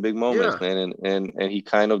big in big moments, man. And he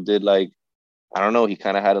kind of did, like, I don't know. He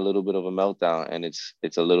kind of had a little bit of a meltdown, and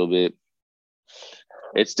it's a little bit.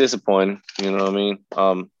 It's disappointing. You know what I mean?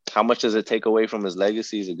 How much does it take away from his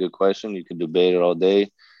legacy is a good question. You could debate it all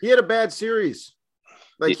day. He had a bad series.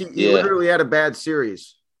 Like, he literally had a bad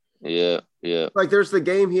series. Yeah. Like, there's the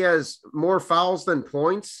game he has more fouls than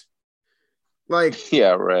points. Like,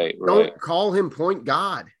 yeah, right. Don't call him point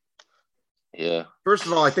god. Yeah. First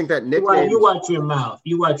of all, I think that nickname. You watch your mouth.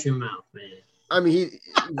 You watch your mouth, man. I mean,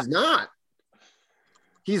 he's not.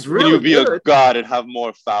 He's really Can you be good. A god and have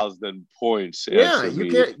more fouls than points? Yeah,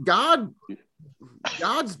 you can't.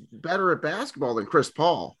 God's better at basketball than Chris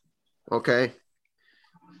Paul. Okay.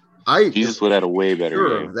 Jesus would have had a way better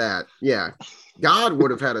game. Of that. Yeah. God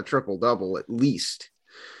would have had a triple-double at least.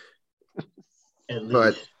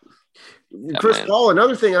 But Chris Paul,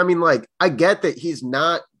 another thing, I mean, like, I get that he's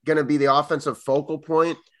not going to be the offensive focal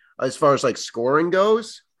point as far as like scoring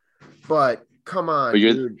goes, but come on,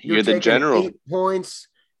 you're the general. 8 points,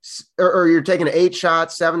 or you're taking 8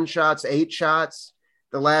 shots, 7 shots, 8 shots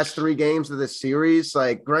the last 3 games of this series.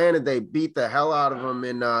 Like, granted, they beat the hell out of them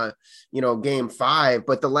in game 5,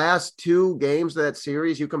 but the last 2 games of that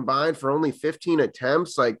series you combined for only 15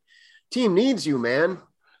 attempts. Like, team needs you, man.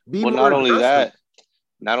 Not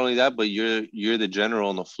only that, but you're the general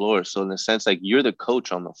on the floor. So in a sense, like, you're the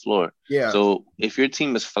coach on the floor. Yeah. So if your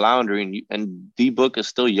team is floundering and D Book is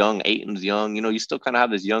still young, Ayton's young, you still kind of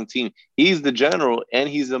have this young team. He's the general and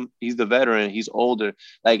he's the veteran. He's older.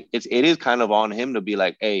 Like, it is kind of on him to be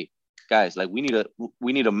like, hey, guys, like, we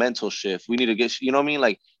need a mental shift. We need to get, you know what I mean?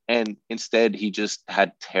 Like, and instead he just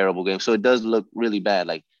had terrible games. So it does look really bad.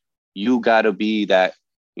 Like, you got to be that,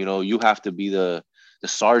 you have to be the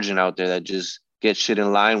sergeant out there that just get shit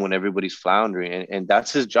in line when everybody's floundering, and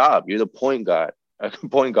that's his job. You're the point guard.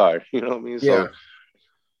 You know what I mean? So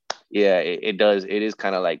yeah, it does. It is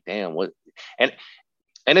kind of like, damn, what? And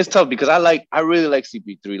it's tough because I really like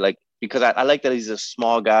CP3, like, because I like that he's a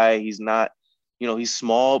small guy. He's not, he's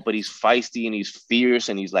small, but he's feisty and he's fierce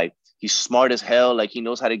and he's smart as hell. Like, he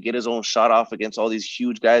knows how to get his own shot off against all these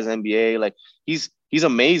huge guys in the NBA. Like, he's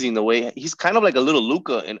amazing the way he's kind of like a little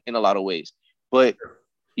Luka in a lot of ways, but.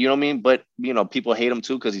 You know what I mean? But, people hate him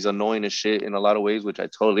too because he's annoying as shit in a lot of ways, which I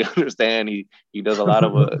totally understand. He does a lot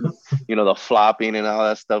of, the flopping and all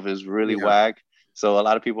that stuff is really whack. So a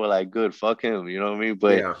lot of people are like, good, fuck him. You know what I mean?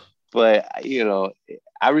 But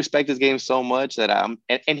I respect his game so much that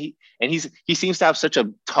he seems to have such a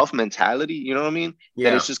tough mentality. You know what I mean?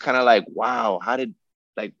 Yeah. That it's just kind of like, wow,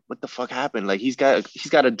 what the fuck happened? Like, he's got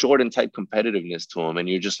a Jordan type competitiveness to him. And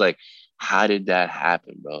you're just like, how did that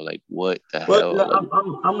happen, bro? Like, what the hell? No,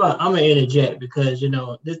 I'm gonna interject because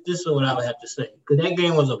this is what I would have to say, because that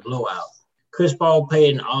game was a blowout. Chris Paul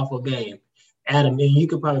played an awful game. Adam, and you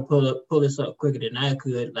could probably pull this up quicker than I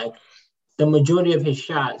could. Like, the majority of his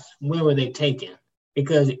shots, when were they taken?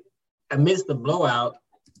 Because amidst the blowout,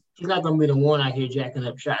 he's not gonna be the one out here jacking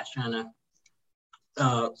up shots trying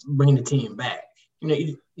to bring the team back.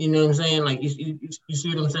 You know what I'm saying? Like, you see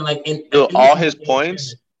what I'm saying? Like, all his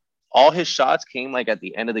points. All his shots came like at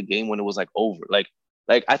the end of the game when it was like over. Like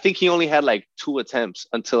I think he only had like 2 attempts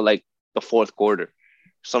until like the 4th quarter,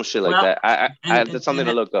 some shit like that. I that's something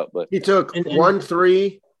to look up. But he took 1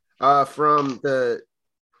 3 from the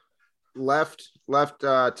left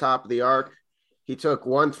top of the arc. He took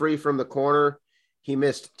 1 3 from the corner. He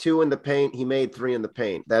missed 2 in the paint. He made 3 in the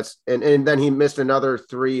paint. That's and then he missed another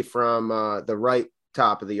 3 from the right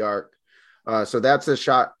top of the arc. So that's a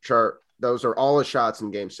shot chart. Those are all his shots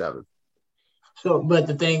in game 7. So, but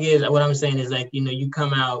the thing is, what I'm saying is, like, you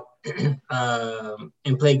come out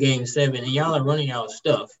and play game 7 and y'all are running y'all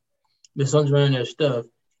stuff. The Suns running their stuff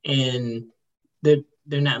and they're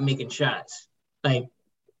not making shots. Like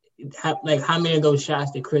how many of those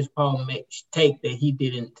shots did Chris Paul take that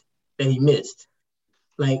he missed?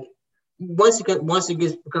 Like, once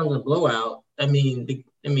it becomes a blowout, I mean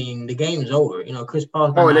the game's over. Chris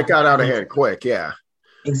Paul. Oh, and it got out of hand quick. Yeah.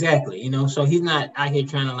 Exactly. So he's not out here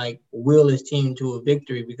trying to like will his team to a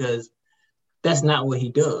victory because that's not what he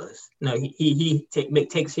does. No, he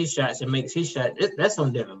takes his shots and makes his shot. That's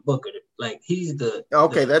on Devin Booker. Like he's the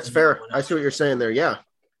Okay, that's fair. one I see what you're saying there. Yeah.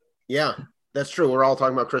 Yeah, that's true. We're all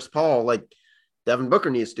talking about Chris Paul. Like Devin Booker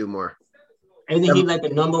needs to do more. Isn't he like the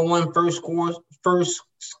number one first quarter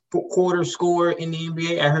scorer in the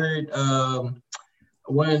NBA? I heard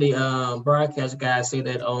one of the broadcast guys say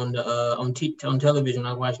that on the on television.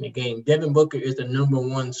 I was watching the game. Devin Booker is the number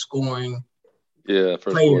one scoring first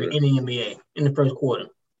player quarter in the NBA in the first quarter.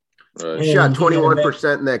 Right. He shot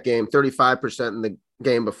 21% in that game, 35% in the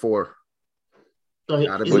game before. So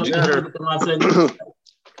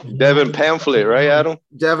Devin Pamphlet, right, Adam?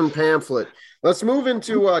 Devin Pamphlet. Let's move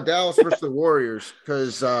into Dallas versus the Warriors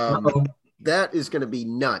because that is going to be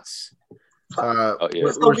nuts.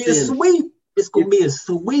 It's going to be a sweep. It's going to be a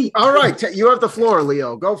sweep. All right. You have the floor,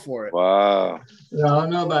 Leo. Go for it. Wow. I don't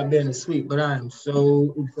know about being a sweep, but I am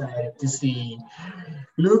so excited to see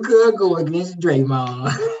Luka go against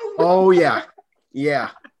Draymond. Oh, yeah. Yeah.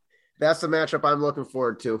 That's the matchup I'm looking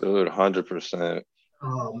forward to. Dude, 100%.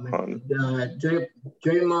 Oh, man.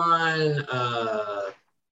 Draymond,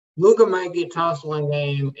 Luka might get tossed one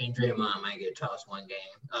game, and Draymond might get tossed one game.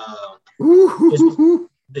 Draymond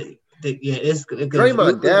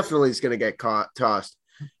definitely is going to get tossed.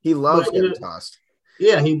 He loves getting tossed.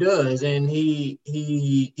 Yeah, he does, and he's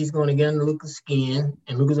going to get under Luka's skin,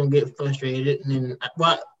 and Luka's going to get frustrated. And then,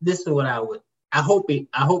 this is what I hope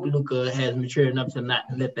Luka has matured enough to not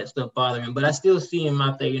let that stuff bother him. But I still see him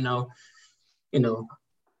out there,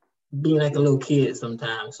 being like a little kid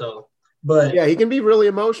sometimes. So, but yeah, he can be really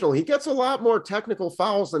emotional. He gets a lot more technical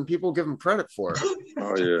fouls than people give him credit for.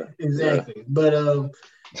 Oh yeah, exactly. Yeah. But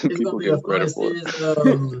it's gonna be a fun series.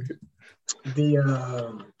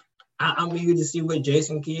 I'm eager to see what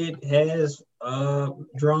Jason Kidd has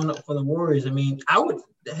drawn up for the Warriors. I mean,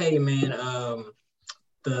 hey man,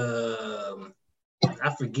 I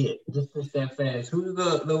forget just that fast. Who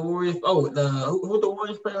the Warriors? Oh, who the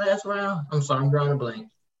Warriors play last round? I'm sorry, I'm drawing a blank.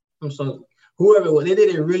 Whoever it was, they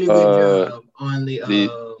did a really good job on the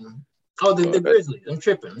Grizzlies. I'm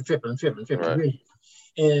tripping. Right.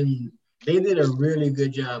 And they did a really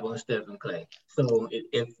good job on Stephen Clay. So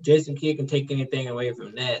if Jason Kidd can take anything away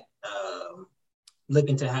from that, look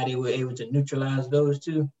into how they were able to neutralize those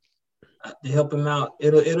two to help him out.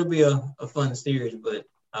 It'll be a fun series, but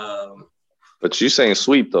you saying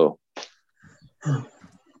sweep though?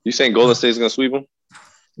 You saying Golden State's gonna sweep them?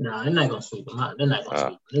 No, they're not gonna sweep them. They're not gonna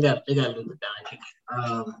sweep them. They got Luka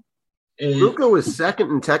down. Luka was second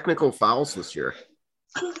in technical fouls this year.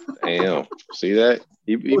 Damn, see that?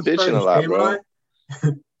 He bitching a lot, bro.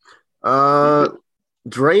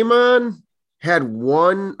 Draymond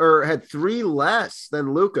had 3 less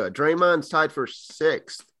than Luka. Draymond's tied for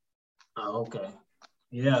 6th. Oh, okay.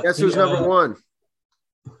 Yeah. Guess who's number 1?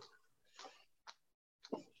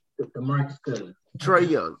 DeMarcus Cousins. Trae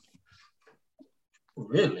Young.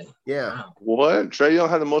 Really? Yeah. Wow. What? Trae Young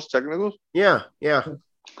had the most technicals? Yeah. That's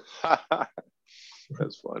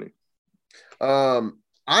funny.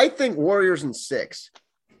 I think Warriors in 6.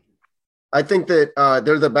 I think that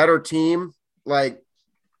they're the better team. Like,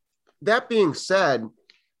 that being said,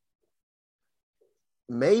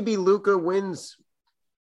 maybe Luka wins.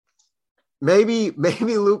 Maybe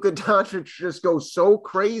Luka Doncic just goes so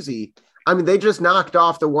crazy. I mean, they just knocked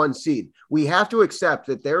off the 1 seed. We have to accept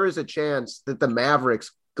that there is a chance that the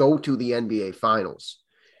Mavericks go to the NBA Finals.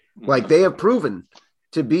 Like, they have proven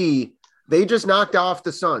to be. They just knocked off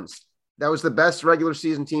the Suns. That was the best regular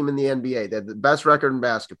season team in the NBA. They had the best record in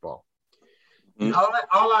basketball.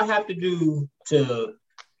 All I have to do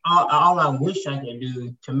all I wish I could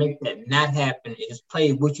do to make that not happen is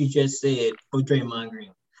play what you just said for Draymond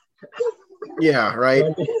Green. Yeah, right.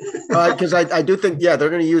 Because I do think, they're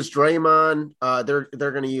going to use Draymond.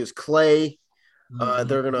 They're going to use Clay. They're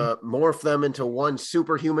going to morph them into one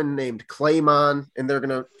superhuman named Claymon, and they're going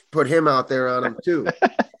to put him out there on him too.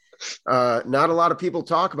 Not a lot of people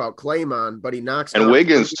talk about Claymon, but he knocks and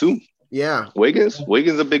Wiggins too. Yeah, Wiggins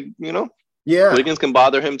a big, Yeah, Wiggins can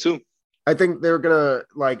bother him too. I think they're gonna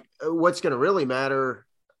what's gonna really matter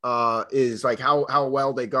is like how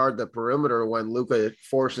well they guard the perimeter when Luka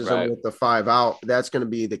forces them with the 5 out. That's gonna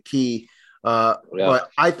be the key.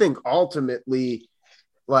 But I think ultimately,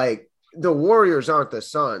 like, the Warriors aren't the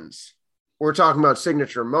Suns. We're talking about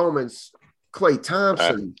signature moments. Klay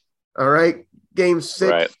Thompson, all right, Game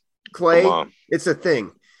 6, Klay, it's a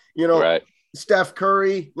thing, Steph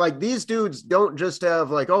Curry, like, these dudes don't just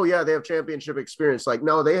have like, oh yeah, they have championship experience. Like,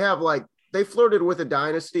 no, they have they flirted with a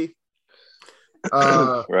dynasty.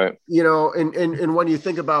 Right. And when you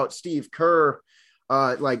think about Steve Kerr,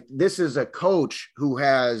 like this is a coach who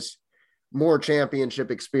has more championship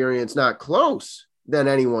experience, not close, than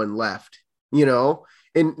anyone left, you know,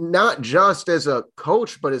 and not just as a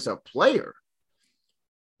coach, but as a player,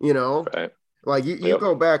 you know, Right. like you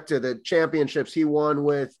go back to the championships he won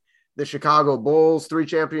with the Chicago Bulls, 3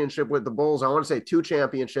 championships with the Bulls. I want to say 2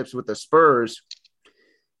 championships with the Spurs.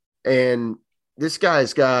 And this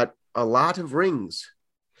guy's got a lot of rings.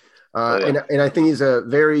 And I think he's a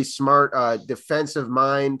very smart defensive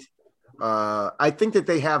mind. I think that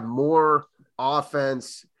they have more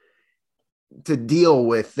offense to deal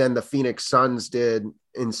with than the Phoenix Suns did.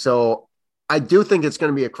 And so I do think it's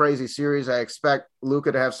going to be a crazy series. I expect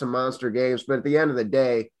Luka to have some monster games, but at the end of the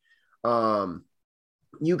day,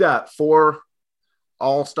 you got 4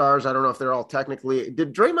 all-stars. I don't know if they're all technically –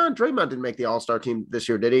 did Draymond didn't make the all-star team this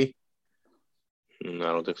year, did he? I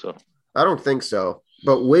don't think so. I don't think so.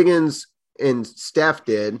 But Wiggins and Steph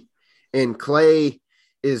did, and Clay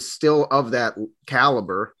is still of that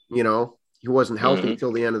caliber. You know, he wasn't healthy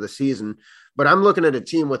until the end of the season. But I'm looking at a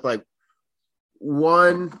team with like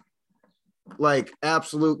 1 like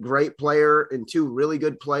absolute great player and 2 really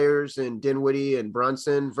good players in Dinwiddie and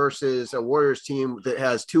Brunson versus a Warriors team that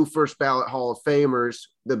has 2 first ballot Hall of Famers,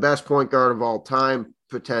 the best point guard of all time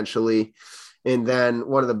potentially, and then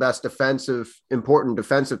one of the best important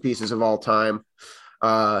defensive pieces of all time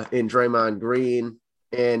in Draymond Green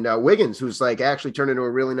and Wiggins, who's like actually turned into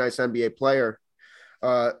a really nice NBA player.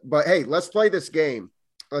 But hey, let's play this game.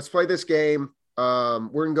 We're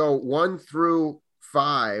going to go 1 through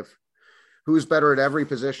 5. Who's better at every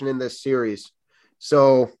position in this series?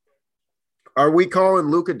 So are we calling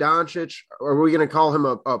Luka Doncic, or are we going to call him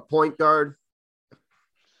a point guard?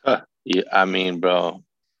 Yeah, I mean, bro,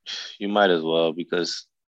 you might as well, because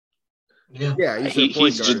he's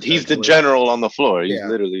the general on the floor. He's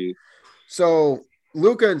literally. So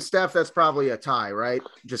Luka and Steph, that's probably a tie, right?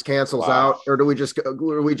 Just cancels out, or do we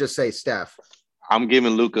just say Steph? I'm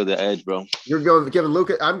giving Luka the edge, bro. You're giving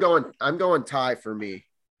Luka. I'm going tie for me.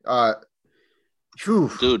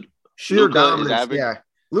 Dude, sheer Luka dominance.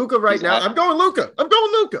 Luka right now. I'm going Luka.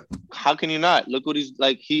 How can you not? Look what he's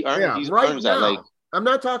like. He earns that. Like, I'm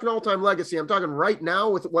not talking all-time legacy. I'm talking right now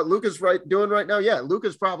with what Luka's doing right now. Yeah,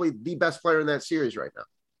 Luka's probably the best player in that series right now.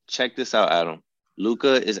 Check this out, Adam.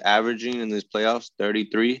 Luka is averaging in this playoffs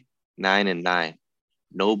 33, 9, and 9.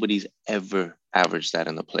 Nobody's ever averaged that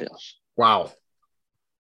in the playoffs. Wow.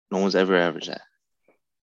 No one's ever averaged that.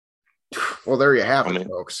 Well, there you have it,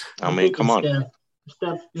 folks. I mean, come on.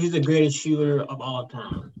 Steph, he's the greatest shooter of all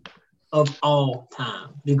time. Of all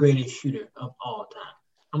time. The greatest shooter of all time.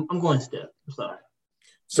 I'm going Steph. I'm sorry.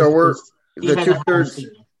 So we're the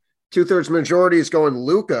two-thirds majority is going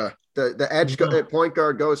Luka. The edge point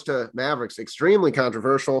guard goes to Mavericks. Extremely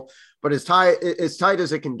controversial, but as tight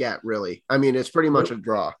as it can get, really. I mean, it's pretty much a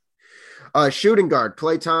draw. Shooting guard,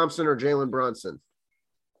 Klay Thompson or Jalen Brunson?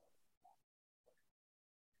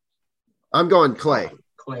 I'm going Klay.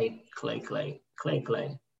 Klay.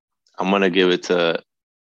 I'm gonna give it to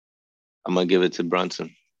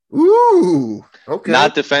Brunson. Ooh, okay.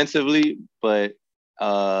 Not defensively, but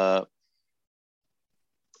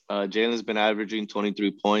Jalen's been averaging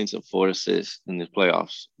 23 points and 4 assists in the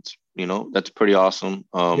playoffs. It's, that's pretty awesome.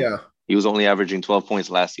 He was only averaging 12 points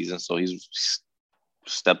last season, so he's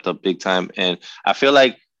stepped up big time. And I feel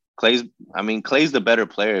like Klay's the better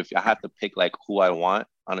player if I have to pick like who I want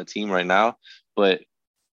on a team right now. But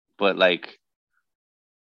like,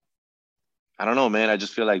 I don't know, man. I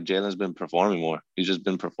just feel like Jalen's been performing more. He's just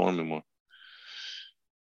been performing more.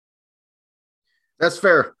 That's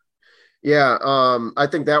fair. Yeah, I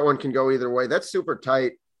think that one can go either way. That's super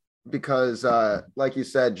tight because, like you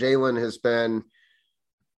said, Jalen has been,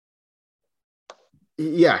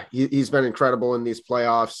 he's been incredible in these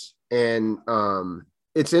playoffs. And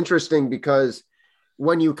it's interesting because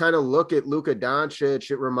when you kind of look at Luka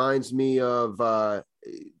Doncic, it reminds me of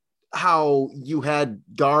how you had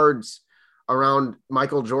guards around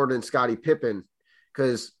Michael Jordan and Scottie Pippen,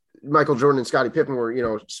 because Michael Jordan and Scottie Pippen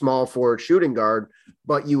were, small forward shooting guard,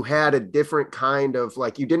 but you had a different kind of,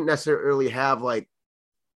 like, you didn't necessarily have like,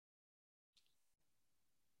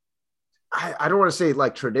 I don't want to say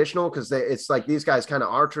like traditional, because it's like these guys kind of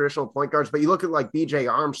are traditional point guards, but you look at like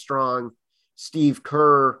BJ Armstrong, Steve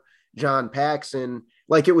Kerr, John Paxson,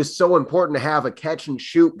 like it was so important to have a catch and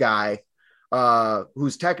shoot guy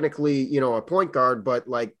who's technically, a point guard, but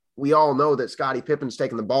like, we all know that Scottie Pippen's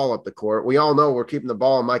taking the ball up the court. We all know we're keeping the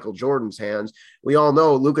ball in Michael Jordan's hands. We all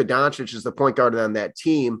know Luka Doncic is the point guard on that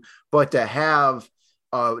team. But to have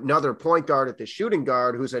another point guard at the shooting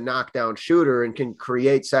guard who's a knockdown shooter and can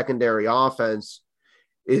create secondary offense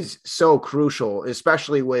is so crucial,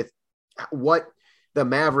 especially with what the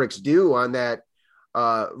Mavericks do on that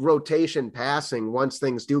rotation passing once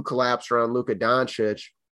things do collapse around Luka Doncic.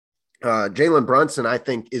 Jalen Brunson, I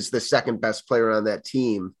think, is the second best player on that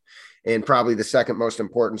team and probably the second most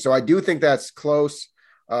important. So I do think that's close.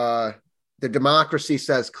 The democracy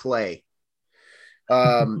says Clay.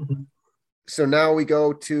 So now we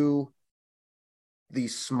go to the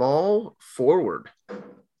small forward.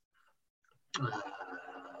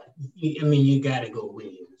 You got to go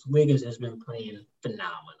Wiggins. Wiggins has been playing phenomenal.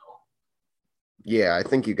 Yeah, I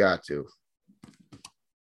think you got to.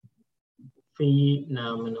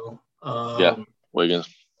 Phenomenal. Wiggins.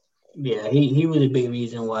 Yeah, he was a big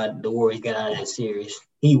reason why the Warriors got out of that series.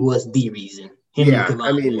 He was the reason.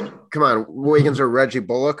 Come on. Wiggins or Reggie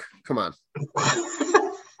Bullock? Come on.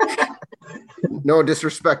 No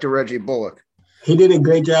disrespect to Reggie Bullock. He did a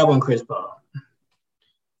great job on Chris Paul.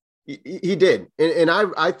 He did. And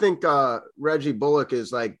I think Reggie Bullock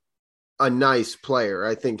is like a nice player.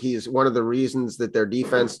 I think he's one of the reasons that their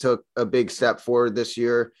defense took a big step forward this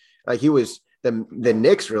year. Like he was the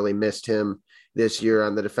Knicks really missed him this year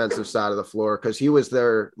on the defensive side of the floor because he was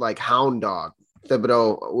their like hound dog.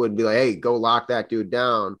 Thibodeau would be like, hey, go lock that dude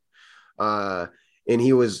down. And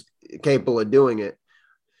he was capable of doing it.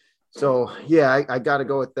 So, yeah, I got to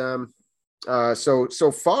go with them.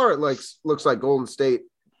 So far, it looks like Golden State,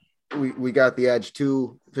 we got the edge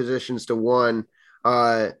 2 positions to 1.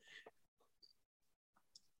 I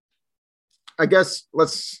guess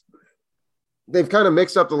they've kind of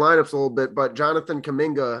mixed up the lineups a little bit, but Jonathan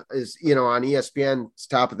Kuminga is, on ESPN's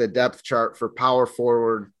top of the depth chart for power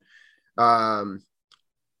forward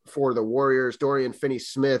for the Warriors. Dorian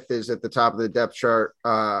Finney-Smith is at the top of the depth chart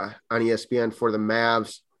on ESPN for the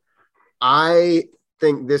Mavs. I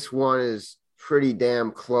think this one is pretty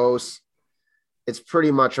damn close. It's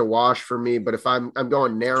pretty much a wash for me, but if I'm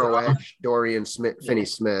going narrow edge, Dorian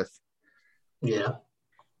Finney-Smith. Yeah.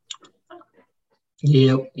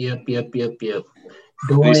 Yep.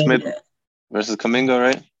 Dorian Smith versus Kuminga,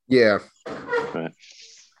 right? Yeah. Right.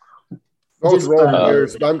 Both role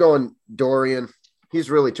players, but I'm going Dorian.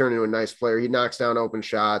 He's really turned into a nice player. He knocks down open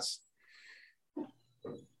shots.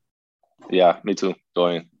 Yeah, me too.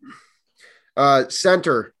 Dorian.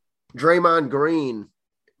 Center, Draymond Green,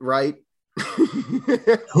 right?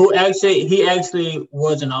 He actually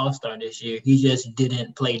was an all-star this year. He just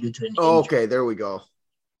didn't play due to an injury. Okay, there we go.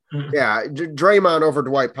 Mm-hmm. Yeah, Draymond over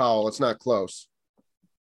Dwight Powell. It's not close.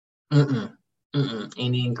 Ain't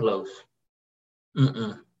even close.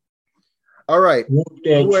 All right.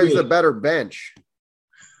 Who has the better bench?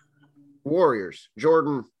 Warriors.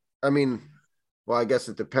 Jordan. I guess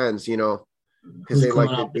it depends, because they like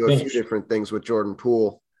to do a few different things with Jordan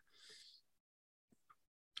Poole.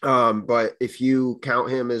 But if you count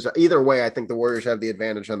him as either way, I think the Warriors have the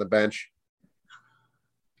advantage on the bench.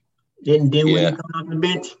 Didn't Dinwiddie come off the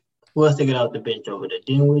bench? Who else to get off the bench over there?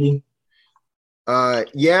 Dinwiddie?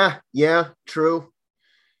 Yeah, true.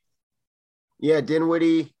 Yeah,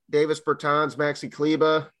 Dinwiddie, Davis Bertans, Maxi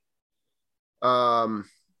Kleba.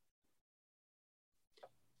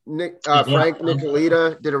 Frank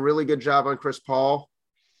Nicolita did a really good job on Chris Paul.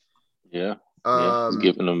 Yeah. He's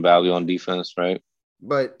giving them value on defense, right?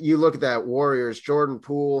 But you look at that Warriors, Jordan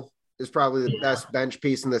Poole is probably the best bench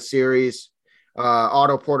piece in the series.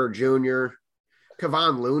 Otto Porter Jr.,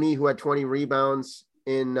 Kevon Looney, who had 20 rebounds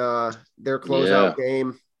in their closeout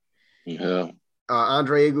game. Yeah.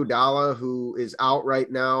 Andre Iguodala, who is out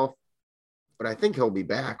right now, but I think he'll be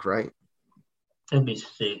back, right? He'll be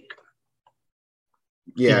sick.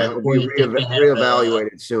 Yeah, he'll be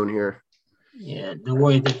reevaluated soon here. Yeah, the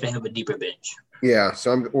Warriors think they have a deeper bench. Yeah,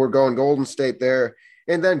 so we're going Golden State there.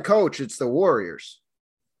 And then, Coach, it's the Warriors.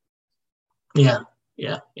 Yeah.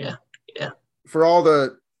 For all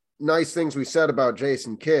the nice things we said about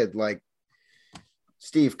Jason Kidd, like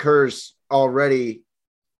Steve Kerr's already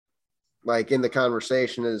in the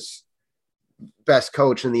conversation as best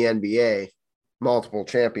coach in the NBA, multiple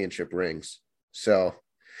championship rings. So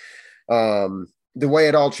the way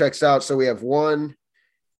it all checks out, so we have 1,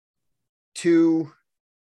 2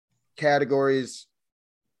 categories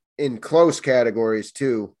in close categories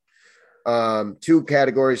too. 2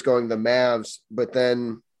 categories going the Mavs, but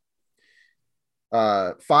then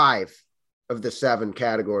 5 of the 7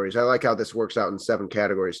 categories. I like how this works out in 7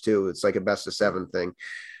 categories too. It's like a best of 7 thing.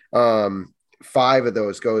 5 of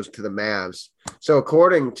those goes to the Mavs. So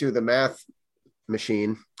according to the math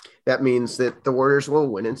machine, that means that the Warriors will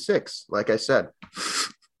win in 6, like I said.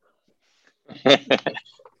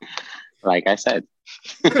 Like I said.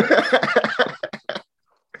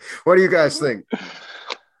 What do you guys think?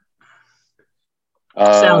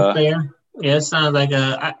 Sounds fair. Yeah, it sounds like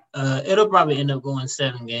it'll probably end up going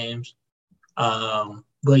 7 games.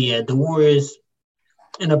 But yeah, the Warriors,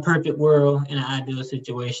 in a perfect world, in an ideal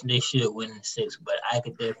situation, they should win in 6. But I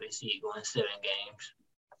could definitely see it going 7 games.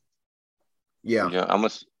 Yeah, I'm a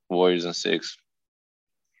Warriors in 6.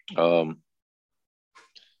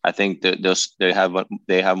 I think that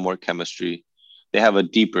they have more chemistry. They have a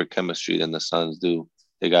deeper chemistry than the Suns do.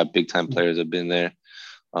 They got big time players that have been there.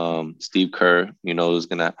 Steve Kerr, is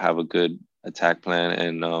gonna have a good attack plan,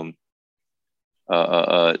 and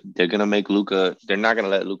they're gonna make Luka. They're not gonna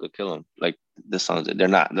let Luka kill him like the Suns. They're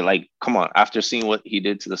not. They're like, come on. After seeing what he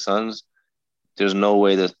did to the Suns, there's no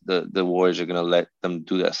way that the Warriors are gonna let them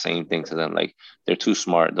do that same thing to them. Like, they're too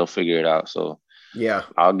smart. They'll figure it out. So yeah,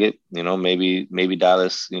 I'll get maybe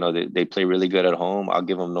Dallas. They play really good at home. I'll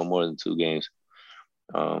give them no more than 2 games.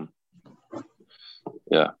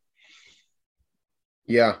 Yeah.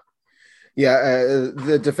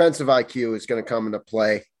 The defensive IQ is going to come into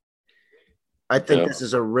play. I think this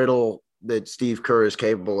is a riddle that Steve Kerr is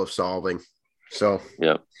capable of solving. So,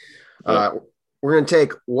 we're going to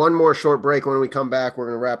take one more short break. When we come back, we're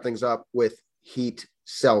going to wrap things up with Heat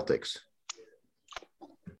Celtics.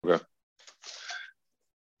 Okay.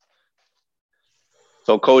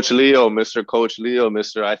 So, Coach Leo,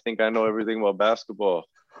 Mr. I think I know everything about basketball.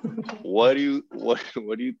 What do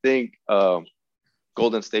you think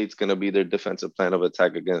Golden State's going to be their defensive plan of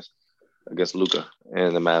attack against Luka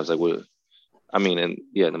and the Mavs? The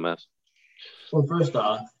Mavs. Well, first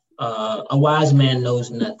off, a wise man knows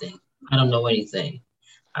nothing. I don't know anything.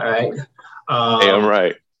 All right. Hey, I'm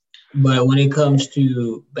right. But when it comes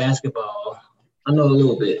to basketball, I know a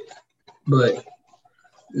little bit, but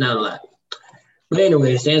not a lot. But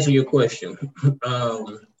anyways, to answer your question, I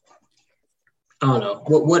don't know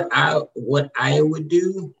what I would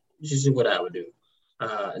do. This is what I would do.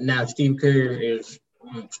 Now Steve Kerr is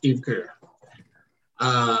Steve Kerr.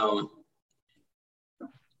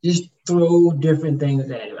 Just throw different things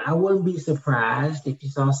at him. I wouldn't be surprised if you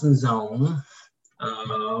saw some zone.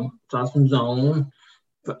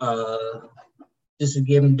 Just to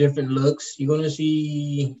give him different looks. You're gonna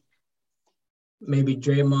see maybe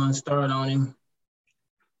Draymond start on him,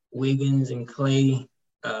 Wiggins and Clay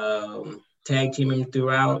tag team him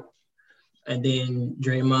throughout, and then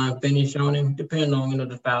Draymond finish on him, depending on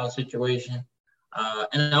the foul situation.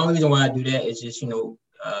 And the only reason why I do that is just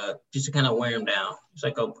just to kind of wear him down. It's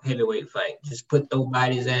like a heavyweight fight. Just put those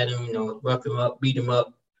bodies at him, rough him up, beat him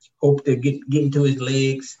up, hope to get into his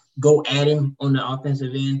legs, go at him on the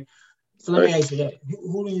offensive end. So let me ask you that: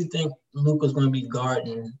 who do you think Luka's going to be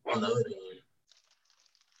guarding on the other end?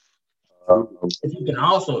 He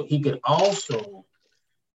could also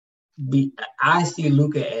be. I see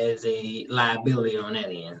Luka as a liability on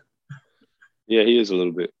that end. Yeah, he is a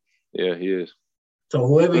little bit. Yeah, he is. So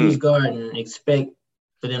whoever he's guarding, expect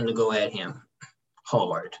for them to go at him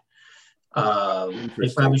hard. They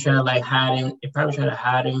probably try to hide him. They probably try to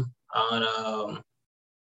hide him on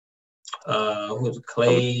who's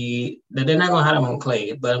Clay. They're not gonna hide him on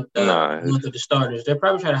Clay, but one of the starters. They're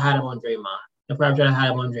probably trying to hide him on Draymond. They'll probably try to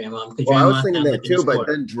hide him on Draymond because I was thinking that too, but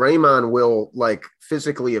then Draymond will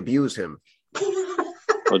physically abuse him.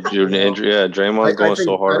 Draymond's going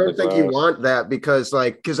so hard. I don't think you want that because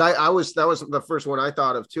that was the first one I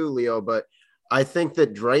thought of too, Leo. But I think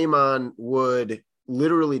that Draymond would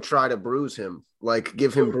literally try to bruise him,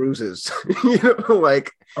 give him bruises. He's gonna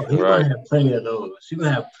have plenty of those. You're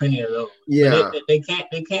gonna have plenty of those. Yeah, they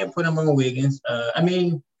can't put him on Wiggins.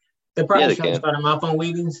 They're probably trying to start him off on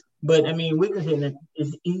Wiggins, but Wiggins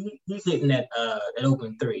he's hitting that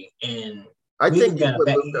open three, and I think he got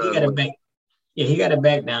a back. Yeah, he got a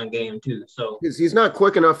back down game too. So because he's not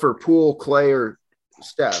quick enough for Poole, Clay, or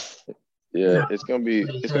Steph. Yeah, it's gonna be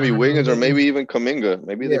Wiggins or maybe even Kuminga.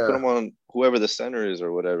 Maybe they put him on whoever the center is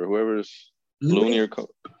or whatever. Whoever's Looney or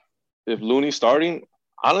if Looney's starting,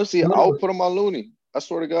 honestly, I'll put him on Looney. I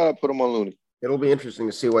swear to God, I'll put him on Looney. It'll be interesting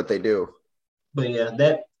to see what they do. But and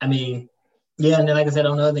then like I said,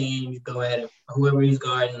 on the other end, you go at him. Whoever he's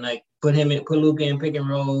guarding, put Luka in pick and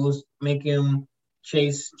rolls, make him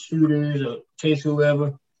chase shooters or chase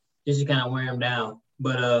whoever, just to kind of wear him down.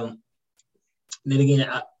 But then again,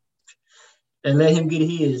 and let him get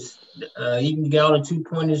his. You can get all the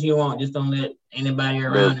 2-pointers you want. Just don't let anybody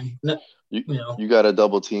around him. You got to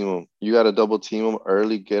double team him. You got to double team him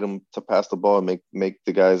early. Get him to pass the ball and make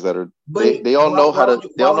the guys that are. They all know how to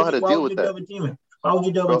deal with that. Why would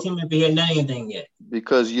you double team if he hadn't done anything yet?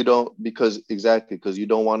 Because you don't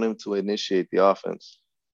want him to initiate the offense,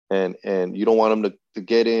 and you don't want him to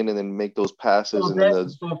get in and then make those passes,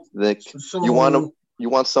 you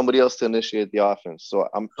want somebody else to initiate the offense. So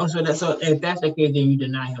if that's the case, then you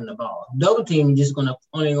deny him the ball. Double team is just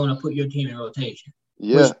only gonna put your team in rotation. which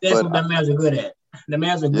Yeah, that's what the Mavs are good at. The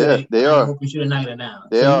Mavs are good yeah, at they are. open shooter knocking it down.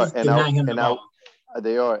 They So you are, just denying him the ball.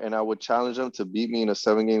 they are, and I would challenge them to beat me in a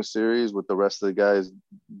 7-game series with the rest of the guys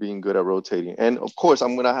being good at rotating. And of course,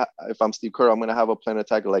 if I'm Steve Kerr, I'm gonna have a plan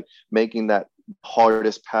attacker like making that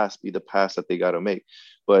hardest pass be the pass that they gotta make.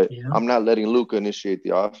 But I'm not letting Luka initiate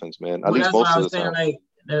the offense, man. At least most of the time.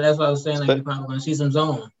 That's what I was saying. Like you're probably gonna see some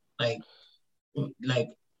zone, like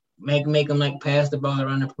make them like pass the ball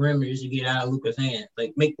around the perimeter to get out of Luka's hands.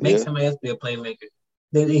 Like make somebody else be a playmaker.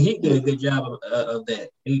 The Heat did a good job of that.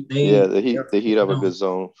 The Heat have a good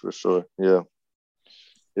zone for sure. Yeah.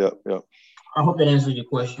 I hope that answers your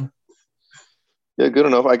question. Yeah, good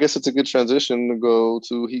enough. I guess it's a good transition to go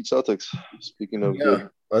to Heat Celtics. Speaking of good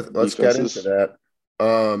let's get into that.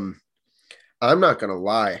 I'm not gonna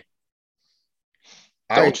lie.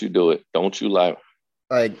 Don't you do it. Don't you lie.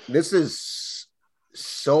 Like, this is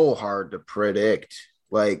so hard to predict.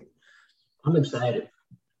 Like, I'm excited.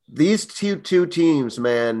 These two teams,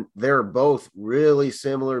 man, they're both really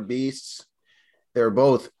similar beasts. They're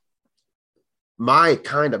both my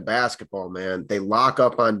kind of basketball, man. They lock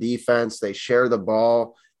up on defense. They share the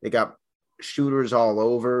ball. They got shooters all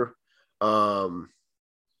over.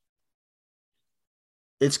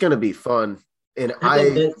 It's going to be fun. And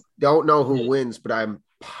I don't know who wins, but I'm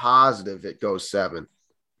positive it goes 7.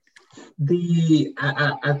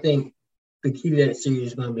 I think the key to that series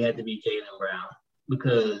is going to have to be Jaylen Brown,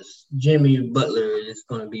 because Jimmy Butler is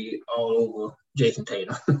going to be all over Jason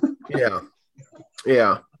Tatum.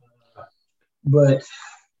 Yeah. But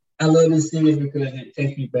I love this series because it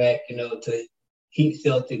takes me back, to Heat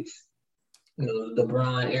Celtics, the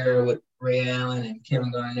LeBron era with Ray Allen and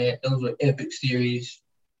Kevin Garnett. Those were epic series.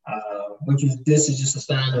 This is just a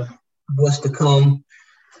sign of what's to come.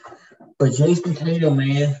 But Jason Tatum,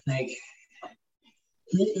 man, like,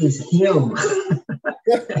 he is him.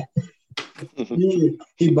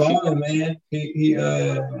 he balling, man. He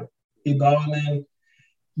balling.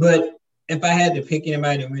 But if I had to pick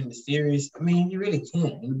anybody to win the series, I mean, you really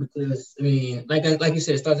can't, because like you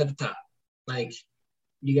said, it starts at the top. Like,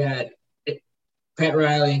 you got Pat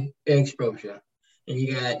Riley, Eric Spoelstra, and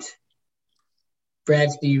you got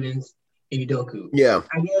Brad Stevens and Udoka. Yeah,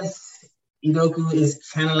 I guess Udoka is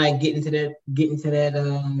kind of like getting to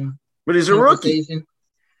that. But he's a rookie.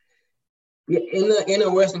 Yeah, in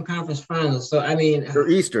the Western Conference Finals. So or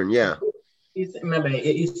Eastern, yeah. Eastern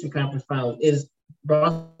Conference Finals. Is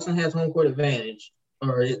Boston has home court advantage,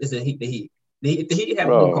 or is it the Heat? The Heat have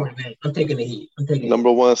home court advantage. I'm taking the Heat.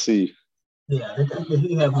 Number 1 seed. Yeah, the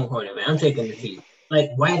Heat have home court advantage. I'm taking the Heat.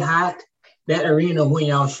 Like, white hot, that arena when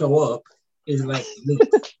y'all show up is like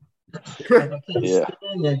lit. Like, I can't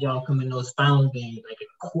stand that y'all come in those final games like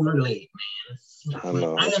a quarter late, man. I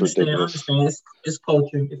know, I understand. It's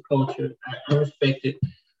culture. I respect it.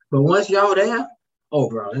 But once y'all there,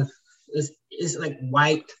 bro, it's like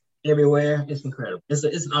white everywhere. It's incredible. It's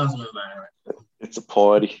an awesome environment. It's a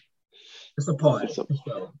party. It's a party.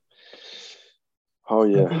 Oh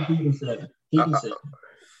yeah. I think Heat 7.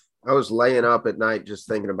 I was laying up at night just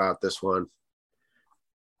thinking about this one.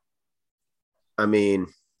 I mean,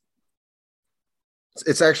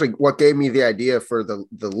 it's actually what gave me the idea for the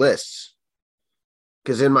lists.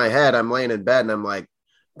 Because in my head, I'm laying in bed and I'm like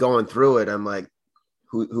going through it. I'm like,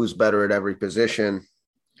 who's better at every position?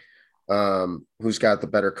 Who's got the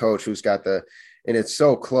better coach? And it's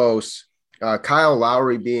so close. Kyle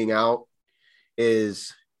Lowry being out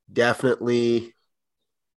is definitely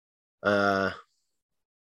a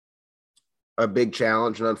big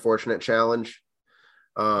challenge, an unfortunate challenge.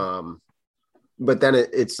 But then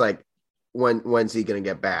it's like, when's he going to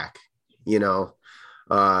get back?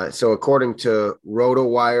 So according to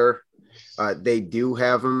RotoWire, they do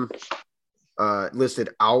have him listed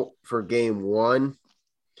out for game 1.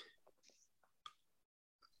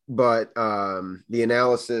 But the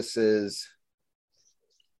analysis is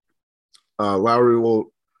Lowry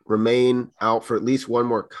will remain out for at least one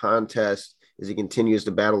more contest as he continues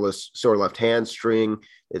to battle this sore left hamstring.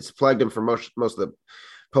 It's plagued him for most of the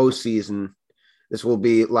postseason. This will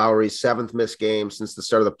be Lowry's 7th missed game since the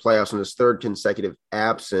start of the playoffs and his 3rd consecutive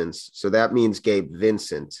absence. So that means Gabe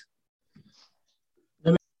Vincent.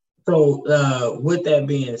 So with that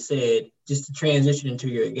being said, just to transition into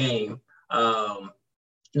your game, the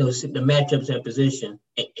matchups at position,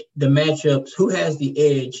 the matchups, who has the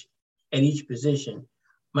edge at each position?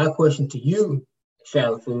 My question to you,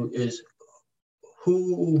 Shalafu, is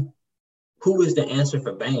who is the answer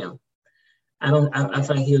for Bam? I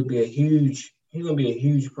feel like he'll be a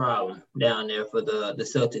huge problem down there for the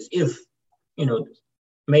Celtics. If,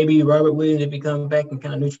 maybe Robert Williams, if he comes back and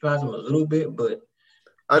kind of neutralize him a little bit, but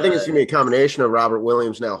I think it's going to be a combination of Robert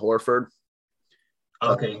Williams and Al Horford.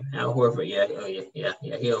 Okay, Al Horford. Yeah, oh yeah.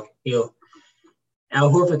 He'll. Al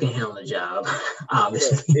Horford can handle the job,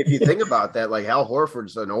 obviously. If you think about that, like Al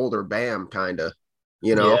Horford's an older Bam, kind of,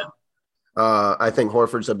 you know. Yeah. I think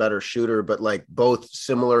Horford's a better shooter, but like both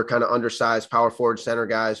similar kind of undersized power forward center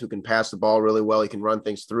guys who can pass the ball really well. He can run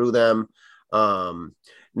things through them.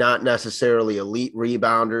 Not necessarily elite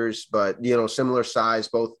rebounders, but similar size,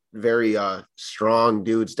 both very strong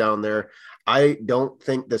dudes down there. I don't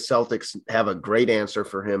think the Celtics have a great answer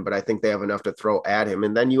for him, but I think they have enough to throw at him.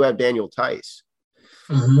 And then you have Daniel Tice.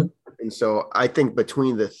 Mm-hmm. And so I think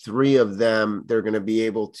between the three of them, they're going to be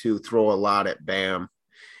able to throw a lot at Bam.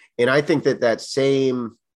 And I think that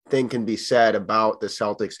same thing can be said about the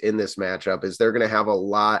Celtics in this matchup is they're going to have a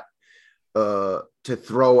lot to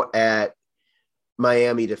throw at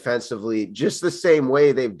Miami defensively, just the same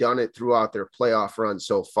way they've done it throughout their playoff run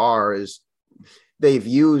so far. Is they've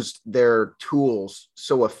used their tools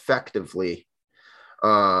so effectively.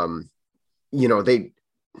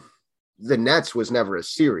 The Nets was never a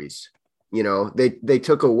series. They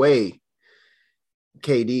took away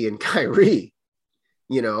KD and Kyrie,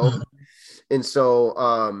 and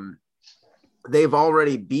so they've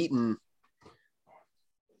already beaten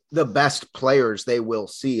the best players they will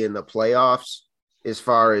see in the playoffs as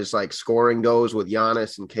far as like scoring goes with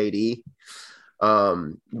Giannis and KD.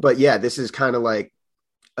 But yeah, this is kind of like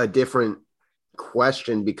a different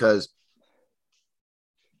question because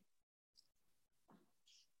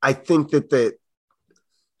I think that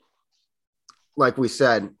like we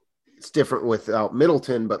said, it's different without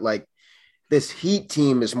Middleton, but like this Heat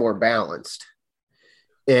team is more balanced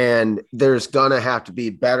and there's going to have to be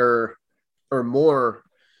better or more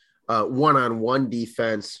one-on-one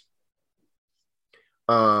defense.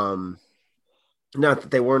 Not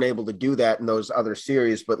that they weren't able to do that in those other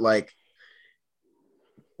series, but like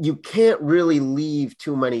you can't really leave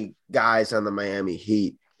too many guys on the Miami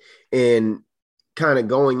Heat. And kind of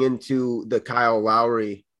going into the Kyle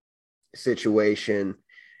Lowry situation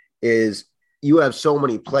is you have so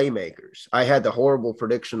many playmakers. I had the horrible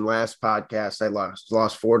prediction last podcast. I lost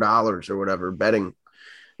 $4 or whatever betting.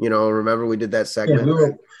 Remember we did that segment. Yeah,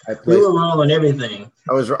 we were wrong on everything.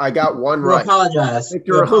 I got one right. Apologize.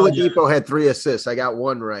 Victor Oladipo had 3 assists. I got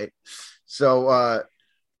one right. So,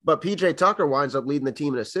 but PJ Tucker winds up leading the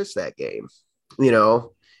team in assists that game.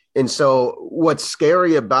 And so what's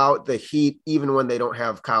scary about the Heat, even when they don't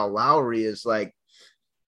have Kyle Lowry, is like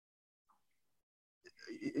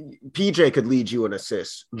PJ could lead you in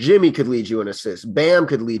assists. Jimmy could lead you in assists. Bam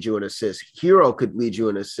could lead you in assists. Hero could lead you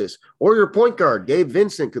in assists. Or your point guard, Gabe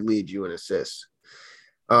Vincent, could lead you in assists.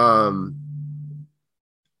 So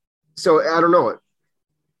I don't know.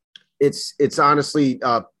 It's honestly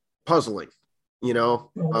puzzling,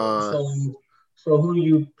 So who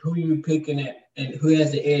you picking at, and who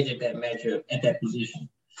has the edge at that matchup at that position?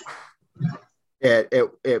 At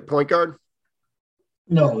point guard?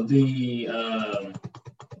 No, the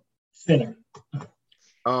center.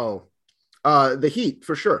 Oh, the Heat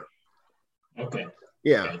for sure. Okay.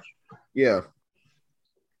 Yeah. Gotcha. Yeah.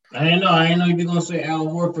 I didn't know if you're gonna say Al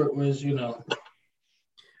Horford was,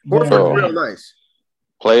 Horford's real nice.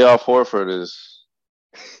 Playoff Horford is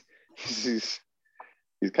he's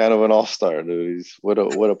kind of an all-star, dude. He's what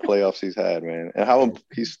a playoffs he's had, man, and how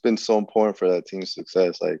he's been so important for that team's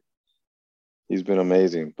success. Like he's been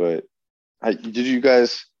amazing. But did you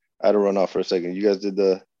guys? I had to run off for a second. You guys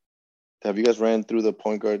have you guys ran through the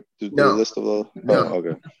point guard the list of those? No. Oh,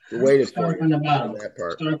 okay. Wait Start from the bottom.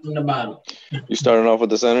 Start from the bottom. You starting off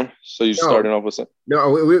with the center? So you starting off with center?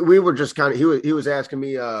 No, we were just kind of he was asking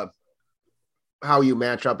me how you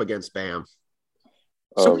match up against Bam.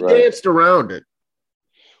 So we danced around it.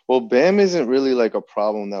 Well, Bam isn't really like a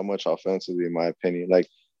problem that much offensively, in my opinion. Like,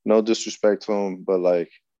 no disrespect to him, but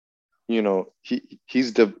like,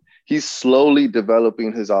 he's slowly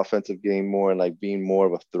developing his offensive game more and like being more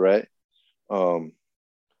of a threat.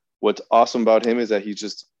 What's awesome about him is that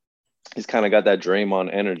he's kind of got that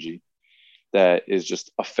Draymond energy that is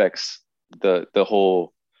just affects the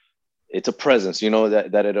whole. It's a presence,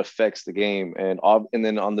 that it affects the game, and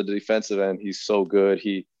then on the defensive end, he's so good.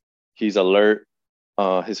 He's alert.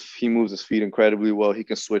 He moves his feet incredibly well. He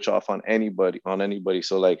can switch off on anybody.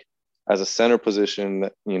 So like as a center position,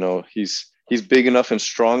 he's big enough and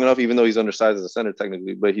strong enough, even though he's undersized as a center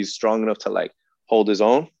technically, but he's strong enough to like hold his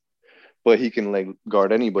own, but he can like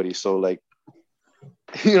guard anybody. So like,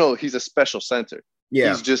 he's a special center.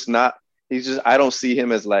 Yeah. I don't see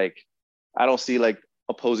him as like, I don't see like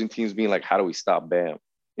opposing teams being like, how do we stop Bam?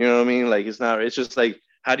 You know what I mean? Like, it's just like,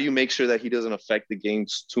 how do you make sure that he doesn't affect the game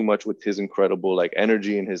too much with his incredible like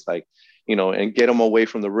energy and his like, and get him away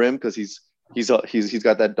from the rim? Cause he's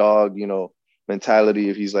got that dog, mentality.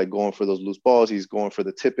 If he's like going for those loose balls, he's going for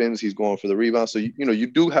the tip-ins, he's going for the rebounds. So, you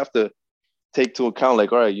do have to take to account,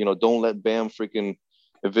 like, all right, don't let Bam freaking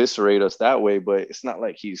eviscerate us that way. But it's not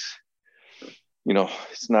like he's an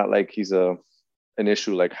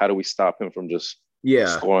issue. Like, how do we stop him from just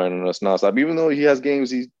scoring on us nonstop? Even though he has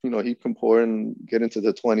games, he can pour and get into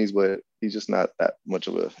the 20s, but he's just not that much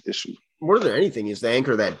of an issue. More than anything, he's the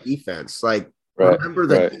anchor of that defense. Like, remember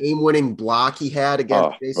the game-winning block he had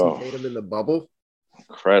against Jason Tatum in the bubble?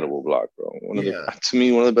 Incredible block, bro. To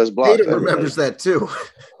me, one of the best blocks. Tatum remembers that too.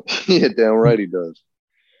 Yeah, damn right he does.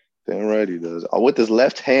 Oh, with his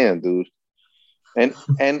left hand, dude. And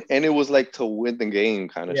it was like to win the game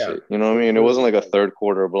kind of shit. You know what I mean? It wasn't like a third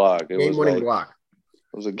quarter block. It was like block.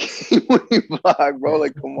 It was a game-winning block, bro.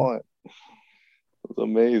 Like, come on. It was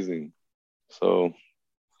amazing. So,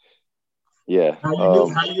 yeah.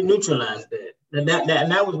 How do you neutralize that?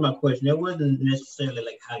 That was my question. It wasn't necessarily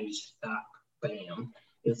like how you stop Bam.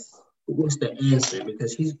 What's the answer?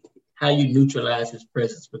 Because how you neutralize his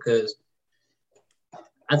presence, because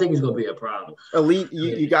I think it's going to be a problem. Elite,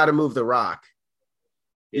 you got to move the rock.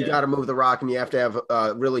 You got to move the rock, and you have to have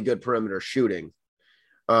really good perimeter shooting.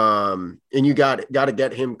 And you got to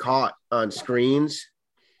get him caught on screens.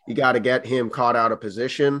 You got to get him caught out of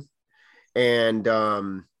position, and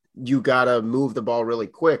you got to move the ball really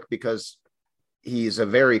quick because he's a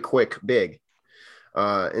very quick big.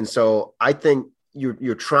 And so I think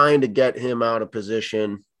you're trying to get him out of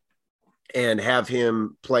position and have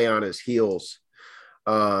him play on his heels.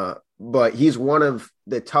 But he's one of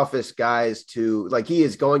the toughest guys to, like, he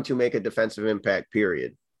is going to make a defensive impact,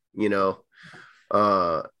 period.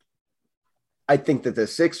 I think that the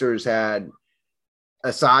Sixers had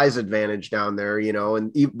a size advantage down there,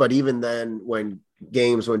 but even then, when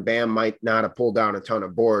Bam might not have pulled down a ton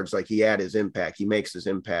of boards, like, he had his impact, he makes his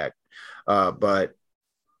impact. But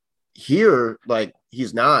here, like,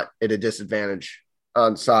 he's not at a disadvantage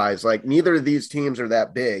on size. Like, neither of these teams are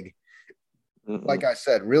that big. Mm-hmm. Like I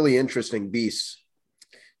said, really interesting beasts.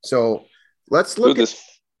 So let's look at this.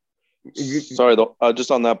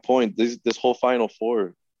 Just on that point, this whole Final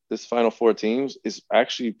Four teams is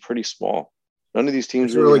actually pretty small. None of these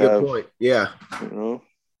teams really good point. Yeah.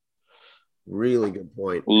 Really good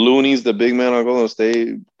point. Looney's the big man on Golden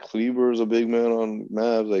State. Kleber's a big man on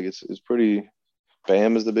Mavs. Like, it's pretty.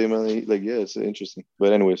 Bam is the big man. Like, yeah, it's interesting.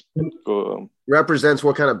 But anyways, represents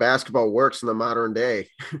what kind of basketball works in the modern day.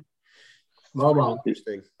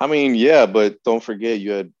 Interesting. I mean, yeah, but don't forget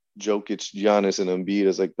you had Jokic, Giannis, and Embiid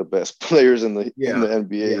as like the best players in the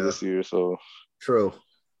NBA this year. So true.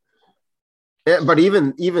 Yeah, but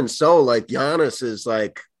even so, like, Giannis is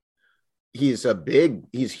like, he's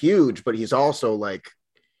huge, but he's also like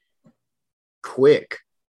quick.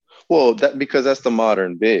 Well, because that's the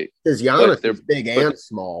modern big. Because Giannis is big and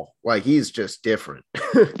small. Like, he's just different.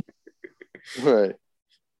 Right.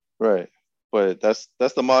 But that's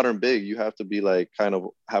the modern big. You have to be like kind of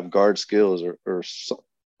have guard skills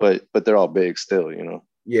but they're all big still,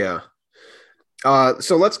 Yeah.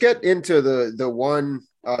 So let's get into the 1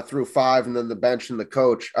 through 5 and then the bench and the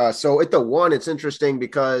coach. So at the 1, it's interesting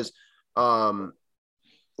because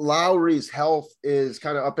Lowry's health is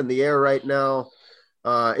kind of up in the air right now.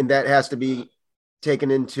 And that has to be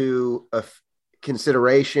taken into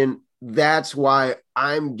consideration. That's why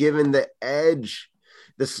I'm giving the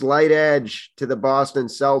slight edge to the Boston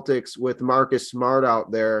Celtics with Marcus Smart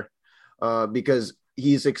out there, because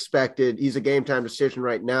he's a game time decision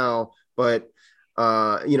right now, but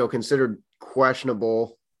considered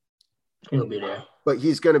questionable. He'll be there, but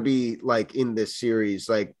he's going to be like in this series.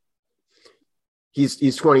 Like,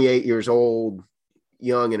 he's 28 years old,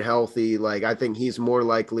 young and healthy. Like, I think he's more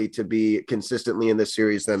likely to be consistently in this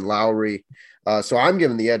series than Lowry. So I'm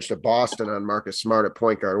giving the edge to Boston on Marcus Smart at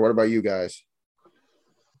point guard. What about you guys?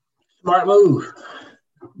 Smart move.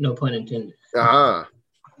 No pun intended. Ah.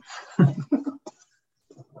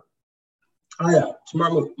 Oh yeah,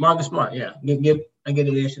 smart move. Marcus Smart. Yeah, I get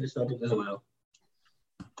the edge to the Celtics as well.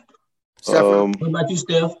 What about you,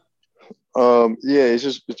 Steph? Yeah,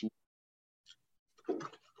 it's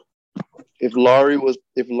if Laurie was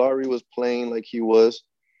playing like he was.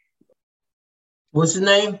 What's his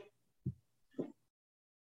name?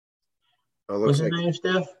 What's his name,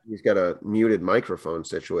 Steph? He's got a muted microphone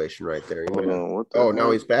situation right there.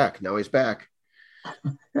 Now he's back. Can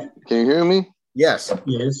you hear me? Yes.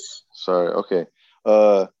 Yes. Sorry. Okay.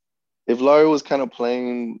 If Laurie was kind of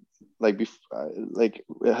playing like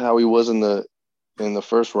how he was in the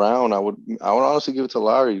first round, I would honestly give it to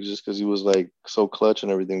Lowry just because he was like so clutch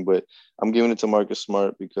and everything. But I'm giving it to Marcus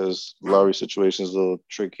Smart because Lowry's situation is a little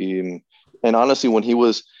tricky, and honestly, when he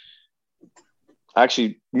was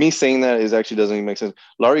Actually, me saying that is actually doesn't even make sense.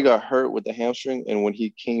 Laurie got hurt with the hamstring, and when he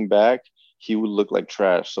came back, he would look like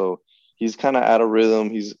trash. So he's kind of out of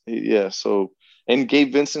rhythm. Yeah. So and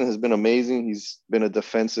Gabe Vincent has been amazing. He's been a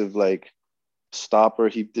defensive like stopper.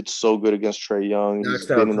 He did so good against Trey Young. Knocks He's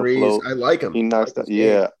down been in the threes. flow. I like him. He I knocks like that. his game.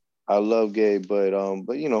 Yeah, I love Gabe, but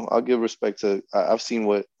you know, I'll give respect to. I've seen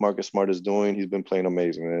what Marcus Smart is doing. He's been playing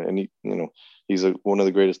amazing, man. And he's one of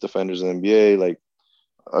the greatest defenders in the NBA. Like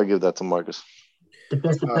I'll give that to Marcus.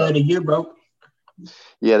 Defensive player of the year, bro.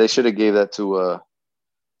 Yeah, they should have gave that to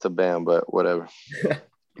Bam, but whatever.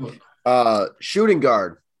 Shooting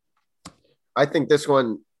guard. I think this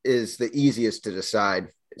one is the easiest to decide.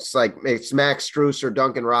 It's Max Strus or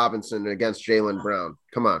Duncan Robinson against Jaylen Brown.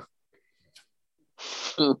 Come on.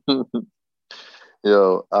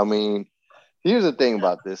 Yo, I mean, here's the thing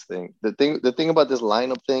about this thing. The thing about this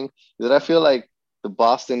lineup thing is that I feel like the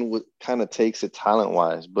Boston would kind of takes it talent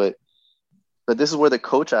wise, but this is where the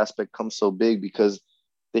coach aspect comes so big because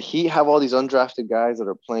the Heat have all these undrafted guys that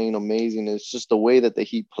are playing amazing. It's just the way that the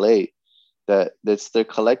Heat play that's their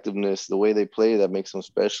collectiveness, the way they play that makes them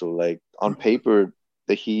special. Like on paper,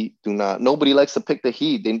 the Heat do not. Nobody likes to pick the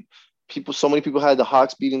Heat. So many people had the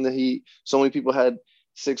Hawks beating the Heat. So many people had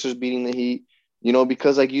Sixers beating the Heat.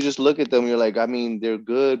 Because like you just look at them, you're like, I mean, they're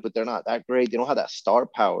good, but they're not that great. They don't have that star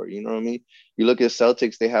power. You know what I mean? You look at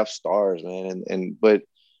Celtics, they have stars, man, but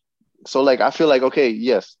so like I feel like okay,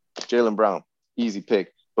 yes, Jaylen Brown, easy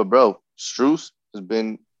pick, but bro, Strus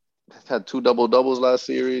had two double doubles last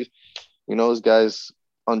series. This guy's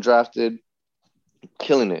undrafted,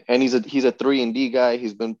 killing it, and he's a 3-and-D guy.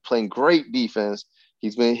 He's been playing great defense.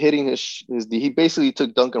 He's been hitting his. He basically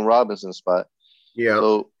took Duncan Robinson's spot. Yeah.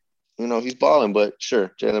 So he's balling. But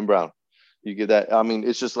sure, Jaylen Brown, you get that. I mean,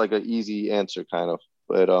 it's just like an easy answer, kind of.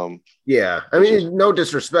 But yeah. I mean, no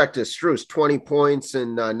disrespect to Strus, 20 points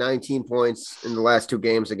and 19 points in the last two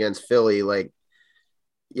games against Philly. Like,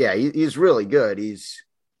 yeah, he's really good. He's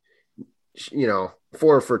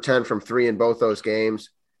 4 for 10 from 3 in both those games.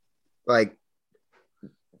 Like,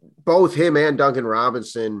 both him and Duncan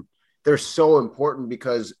Robinson, they're so important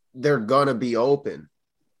because they're gonna be open,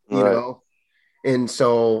 you right. know. And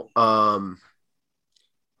so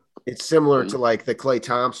it's similar to like the Klay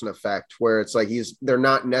Thompson effect, where it's like they're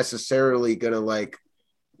not necessarily gonna like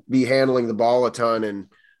be handling the ball a ton and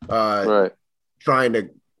right. trying to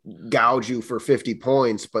gouge you for 50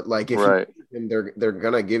 points, but like if right. they're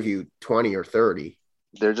gonna give you 20 or 30.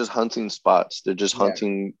 They're just hunting spots. They're just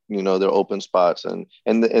hunting, their open spots, and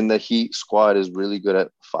the Heat squad is really good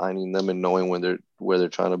at finding them and knowing where they're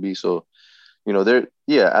trying to be. So, they're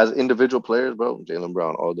as individual players, bro. Jaylen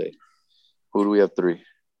Brown all day. Who do we have 3?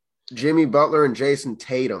 Jimmy Butler and Jason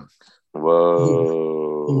Tatum.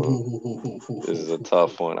 Whoa, this is a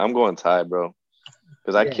tough one. I'm going Ty, bro,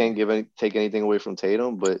 because I can't take anything away from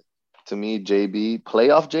Tatum, but to me,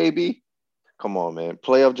 playoff JB. Come on, man.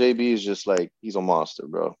 Playoff JB is just like he's a monster,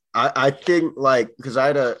 bro. I think like because I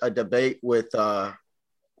had a debate with a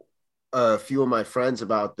few of my friends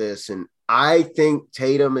about this, and I think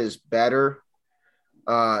Tatum is better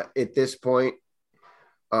at this point.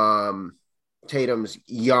 Tatum's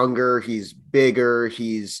younger, he's bigger,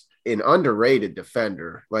 he's an underrated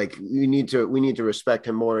defender. Like we need to respect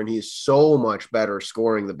him more, and he's so much better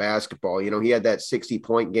scoring the basketball. He had that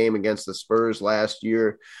 60-point game against the Spurs last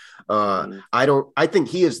year. I think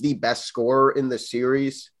he is the best scorer in the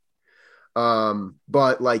series.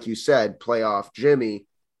 But like you said, playoff Jimmy,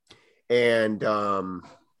 and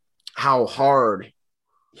how hard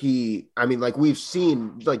like we've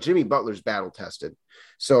seen, like Jimmy Butler's battle tested.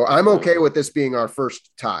 So I'm okay with this being our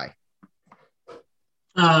first tie.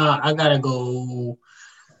 I gotta go.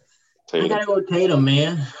 Tatum. I gotta go Tatum,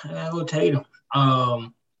 man. I gotta go Tatum.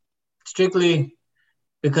 Strictly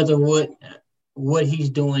because of what he's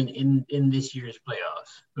doing in this year's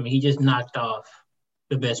playoffs. I mean, he just knocked off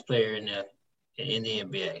the best player in the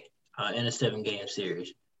NBA in a 7-game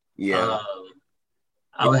series. Yeah,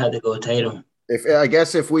 I would have to go Tatum.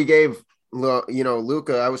 If we gave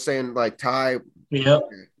Luka, I was saying like tie. Yep.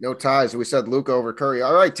 No ties. We said Luka over Curry.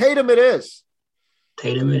 All right, Tatum it is.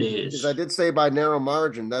 Tatum it is. Because I did say by narrow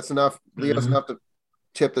margin. That's enough. Leo's enough to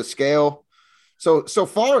tip the scale. So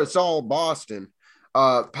far, it's all Boston.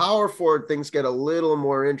 Power forward, things get a little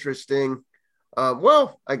more interesting.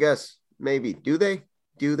 Well, I guess maybe. Do they?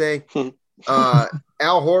 Al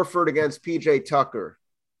Horford against PJ Tucker.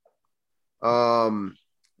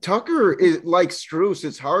 Tucker is like Strus.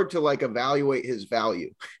 It's hard to like evaluate his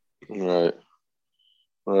value.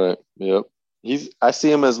 Right. Yep. I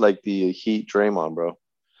see him as like the Heat Draymond, bro.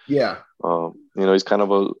 Yeah. He's kind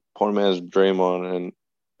of a poor man's Draymond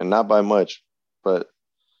and not by much, but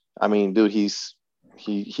I mean, dude, he's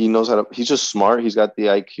he knows how to. He's just smart. He's got the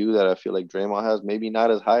IQ that I feel like Draymond has. Maybe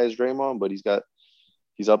not as high as Draymond, but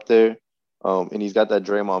he's up there. And he's got that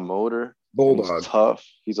Draymond motor. Bulldog. He's tough.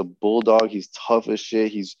 He's a bulldog. He's tough as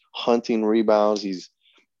shit. He's hunting rebounds.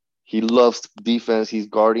 He loves defense. He's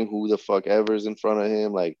guarding who the fuck ever is in front of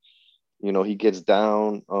him. Like, you know, he gets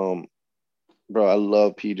down. Bro, I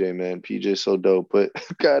love PJ, man. PJ's so dope. But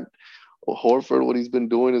God, Horford, what he's been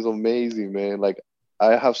doing is amazing, man. Like,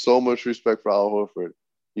 I have so much respect for Al Horford.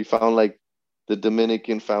 He found like the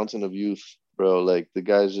Dominican fountain of youth, bro. Like, the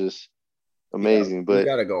guy's just amazing. Yeah, but you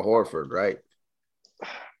gotta go Horford, right?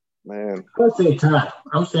 Man, I'd say tie.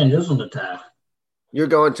 I'm saying this one's a tie. You're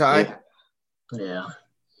going tie? Yeah.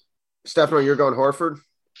 Stefano, you're going Horford?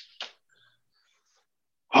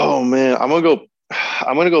 Oh man, I'm gonna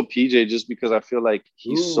go PJ just because I feel like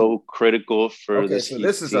he's so critical for this. So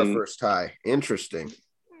this is our first tie. Interesting.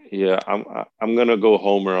 Yeah, I'm gonna go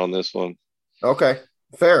Homer on this one. Okay,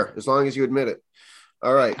 fair, as long as you admit it.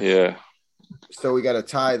 All right. Yeah. So we got a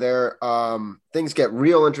tie there. Things get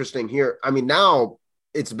real interesting here. I mean, now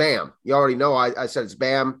it's Bam. You already know I said it's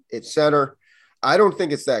Bam. It's center. I don't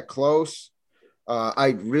think it's that close.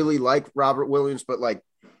 I really like Robert Williams, but like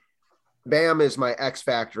Bam is my X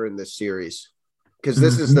factor in this series because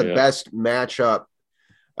this is the best matchup.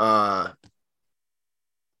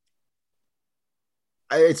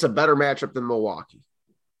 It's a better matchup than Milwaukee.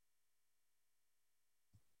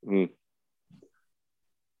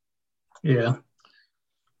 Yeah.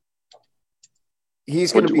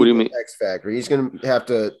 He's going to be the X factor. He's going to have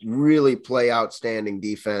to really play outstanding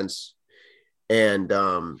defense and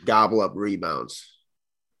gobble up rebounds.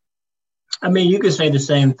 I mean, you could say the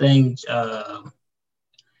same thing.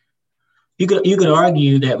 You could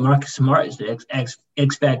argue that Marcus Smart is the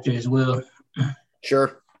X factor as well.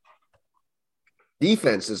 Sure.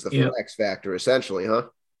 Defense is the X factor, essentially, huh?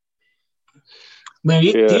 Man,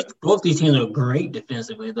 both these teams are great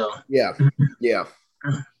defensively, though. Yeah, yeah.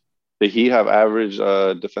 The Heat have average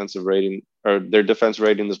defensive rating, or their defense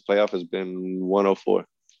rating this playoff has been 104,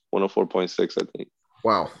 104.6, I think.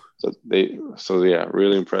 Wow. So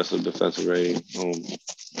really impressive defensive rating.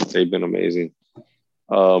 They've been amazing.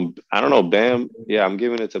 I don't know, Bam. Yeah, I'm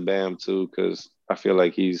giving it to Bam too because I feel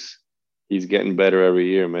like he's getting better every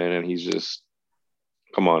year, man, and he's just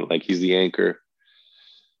come on, like he's the anchor.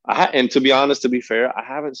 And to be honest, to be fair, I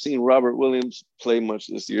haven't seen Robert Williams play much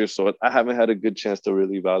this year, so I haven't had a good chance to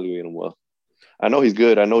really evaluate him well. I know he's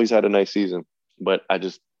good. I know he's had a nice season, but I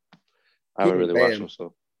haven't really watched him.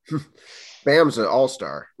 So Bam's an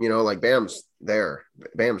all-star, like Bam's there.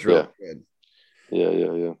 Bam's really good.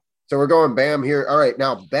 Yeah. So we're going Bam here. All right,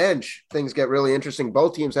 now bench, things get really interesting.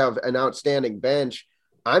 Both teams have an outstanding bench.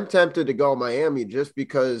 I'm tempted to go Miami just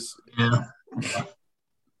because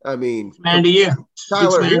I mean, man of the year.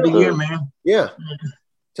 Tyler man of the year, man. Yeah.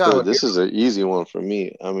 Tyler, dude, this is an easy one for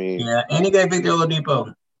me. I mean, and he got Victor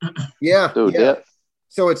Oladipo. Yeah, dude,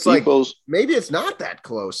 So it's Depot's, like maybe it's not that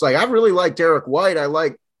close. Like I really like Derek White. I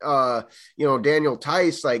like Daniel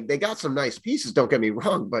Tice. Like they got some nice pieces. Don't get me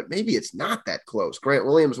wrong, but maybe it's not that close. Grant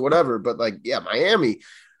Williams, whatever. But Miami.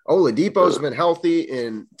 Oladipo's been healthy,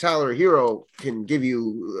 and Tyler Hero can give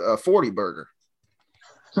you a 40 burger.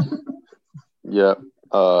 Yeah.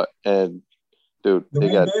 And dude, they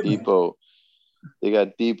got Depot. They got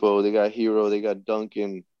Hero, they got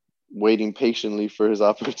Duncan waiting patiently for his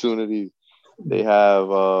opportunity. They have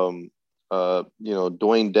Dwayne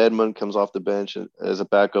Dedmon comes off the bench as a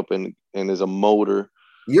backup and is a motor.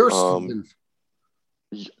 Bro,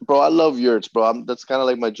 I love Yurts, bro. That's kind of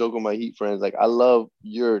like my joke with my Heat friends. Like I love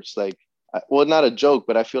Yurts. Like, not a joke,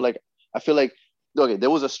 but I feel like okay, there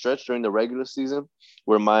was a stretch during the regular season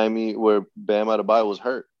where Bam Adebayo was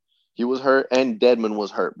hurt. He was hurt and Dedmon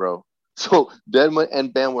was hurt, bro. So Dedmon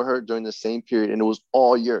and Bam were hurt during the same period, and it was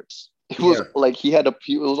all Yurts. It was like it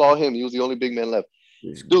was all him. He was the only big man left.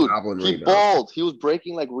 Dude, he balled. He was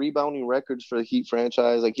breaking like rebounding records for the Heat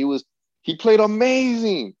franchise. Like he played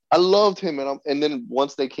amazing. I loved him, and then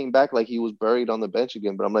once they came back, like he was buried on the bench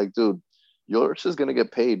again. But I'm like, dude, Yurts is gonna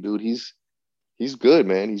get paid, dude. He's good,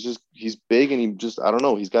 man. He's big, and I don't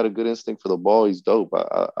know. He's got a good instinct for the ball. He's dope.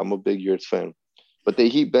 I'm a big Yurts fan. But the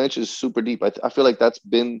Heat bench is super deep. I feel like that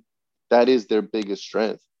is their biggest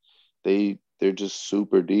strength. They're just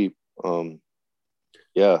super deep. Tyler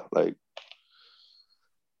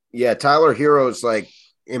Hero's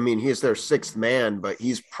he's their sixth man, but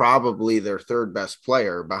he's probably their third best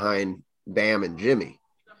player behind Bam and Jimmy.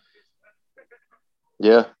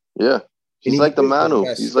 Yeah. He's like the Manu.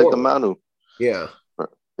 He's like the Manu. Yeah.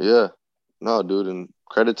 No, dude, and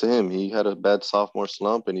credit to him. He had a bad sophomore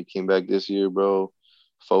slump, and he came back this year, bro,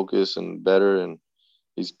 focused and better. And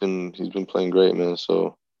He's been playing great, man.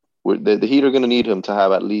 So the Heat are gonna need him to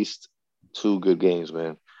have at least 2 good games,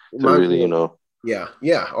 man, to really, Yeah.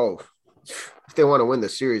 Oh, if they want to win the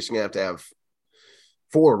series, you're gonna have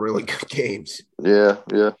 4 really good games. Yeah,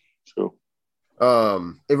 true.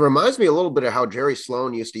 It reminds me a little bit of how Jerry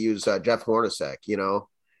Sloan used to use Jeff Hornacek.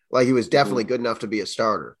 Like he was definitely good enough to be a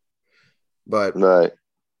starter, but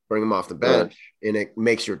bring him off the bench and it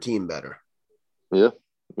makes your team better. Yeah.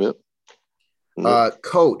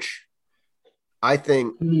 Coach, I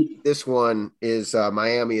think this one is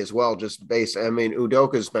Miami as well. Just based, I mean,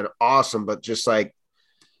 Udoka's been awesome, but just like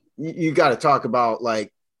you got to talk about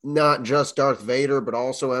like not just Darth Vader, but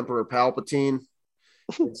also Emperor Palpatine.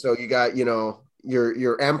 And so you got,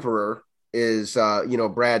 your Emperor is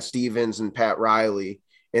Brad Stevens and Pat Riley,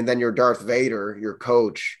 and then your Darth Vader, your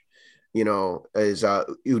coach, is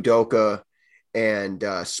Udoka and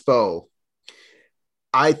Spo.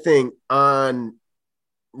 I think on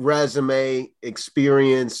resume,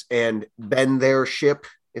 experience, and been there ship,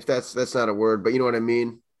 if that's not a word, but you know what I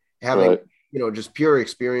mean, having just pure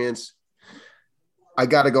experience, I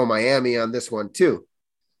got to go Miami on this one too.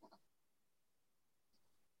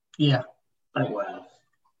 Yeah, likewise.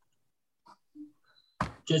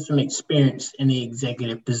 Just some experience in the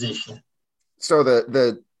executive position. So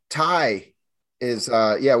the tie is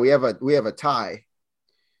we have a tie.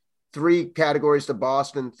 3 categories to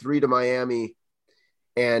Boston, 3 to Miami,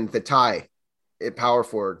 and the tie at power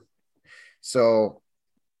forward. So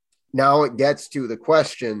now it gets to the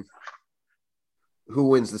question, who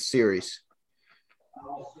wins the series?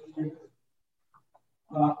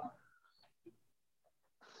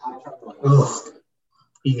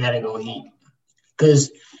 You gotta go Heat,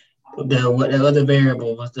 because the other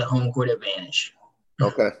variable was the home court advantage.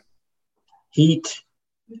 Okay. Heat,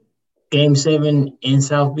 Game 7 in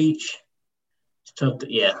South Beach. It's tough.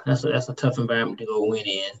 That's a tough environment to go win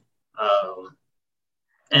in.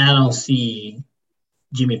 And I don't see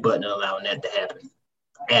Jimmy Butler allowing that to happen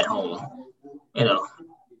at home. Nah.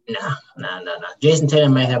 Jason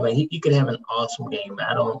Tatum might have he could have an awesome game, but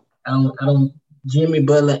I don't. Jimmy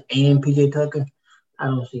Butler and PJ Tucker, I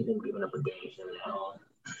don't see them giving up a game at home.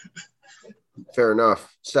 Fair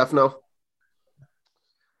enough. Stefano?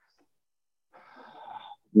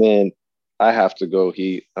 Man, I have to go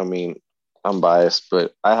Heat. I mean, I'm biased,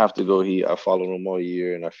 but I have to go Heat. I follow them all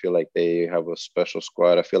year, and I feel like they have a special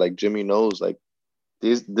squad. I feel like Jimmy knows, like,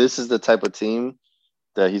 this is the type of team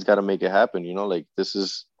that he's got to make it happen. Like this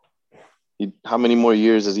is how many more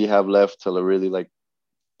years does he have left to really like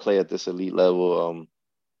play at this elite level?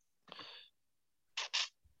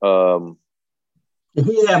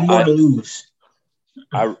 He have more to lose.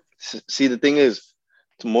 I see. The thing is,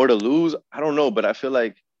 more to lose. I don't know, but I feel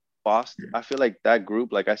like Boston. I feel like that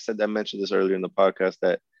group, like I said, I mentioned this earlier in the podcast,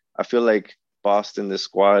 that I feel like Boston, this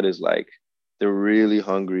squad is like they're really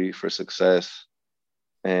hungry for success,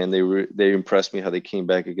 and they impressed me how they came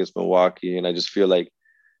back against Milwaukee, and I just feel like,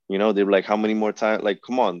 they were like, how many more times? Like,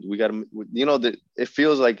 come on, we got to, it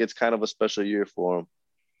feels like it's kind of a special year for them.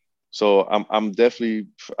 So I'm definitely,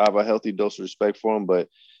 I have a healthy dose of respect for them, but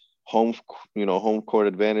home court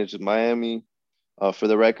advantage in Miami. For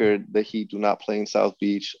the record, the Heat do not play in South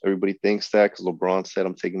Beach. Everybody thinks that because LeBron said,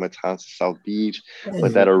 I'm taking my time to South Beach.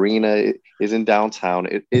 But that arena is in downtown.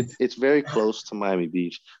 It's very close to Miami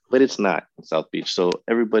Beach, but it's not in South Beach. So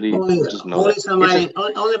everybody just know that.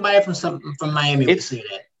 Only somebody from Miami would see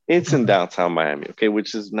that. It's in downtown Miami, okay,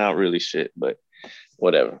 which is not really shit, but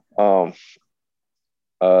whatever.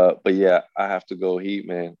 But yeah, I have to go Heat,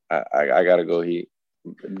 man. I gotta go Heat.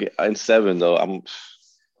 In 7 though,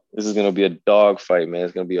 this is gonna be a dog fight, man.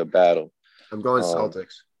 It's gonna be a battle. I'm going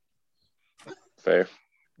Celtics. Fair.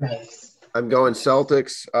 Nice. I'm going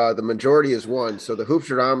Celtics. The majority is 1, so the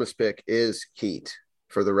Hoopstradamus pick is Heat,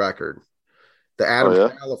 for the record. The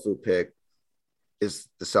Adam Khalifu pick is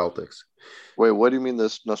the Celtics. Wait, what do you mean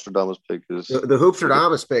this Nostradamus pick is? The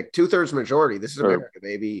Hoopstradamus pick, 2/3 majority. This is America,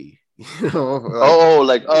 baby.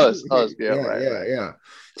 Like us. Yeah, right. Yeah.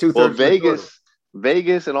 2/3. Well,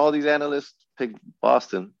 Vegas and all these analysts pick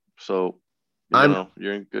Boston, so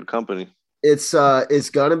you're in good company. It's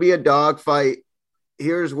gonna be a dogfight.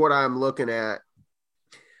 Here's what I'm looking at.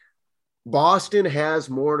 Boston has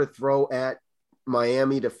more to throw at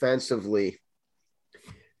Miami defensively.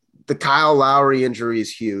 The Kyle Lowry injury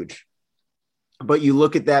is huge, but you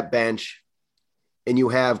look at that bench, and you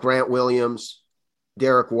have Grant Williams,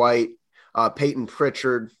 Derek White, Peyton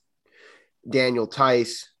Pritchard, Daniel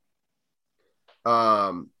Tice.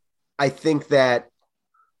 I think that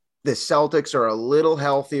the Celtics are a little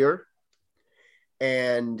healthier,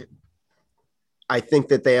 and I think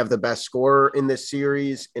that they have the best scorer in this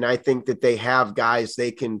series, and I think that they have guys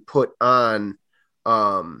they can put on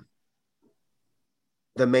the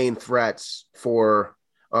main threats for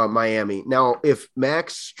Miami. Now, if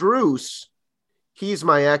Max Strus, he's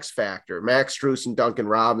my X factor, Max Strus and Duncan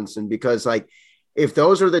Robinson, because like if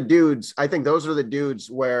those are the dudes, I think those are the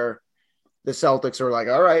dudes where the Celtics are like,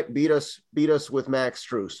 all right, beat us with Max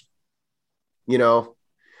Strus, you know,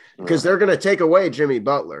 because they're going to take away Jimmy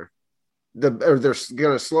Butler. They're going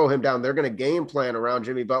to slow him down. They're going to game plan around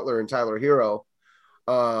Jimmy Butler and Tyler Hero.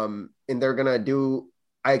 And they're going to do,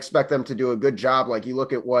 I expect them to do a good job. Like you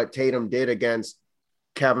look at what Tatum did against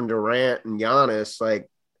Kevin Durant and Giannis, like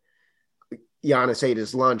Giannis ate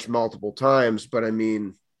his lunch multiple times, but I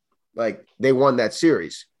mean, like they won that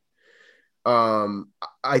series.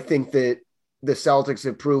 I think that the Celtics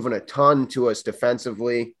have proven a ton to us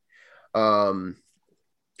defensively. And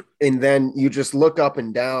then you just look up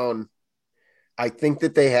and down. I think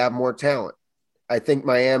that they have more talent. I think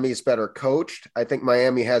Miami's better coached. I think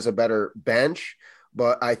Miami has a better bench,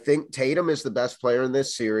 but I think Tatum is the best player in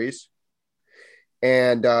this series.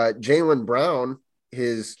 And Jaylen Brown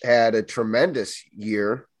has had a tremendous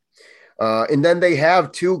year. And then they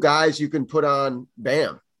have two guys you can put on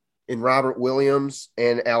Bam in Robert Williams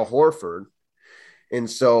and Al Horford. And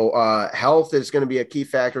so health is going to be a key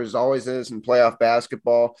factor, as always is in playoff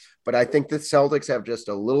basketball. But I think the Celtics have just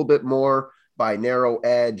a little bit more by narrow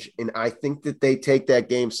edge. And I think that they take that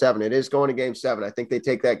game 7. It is going to game 7. I think they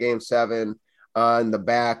take that game 7 on the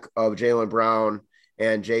back of Jaylen Brown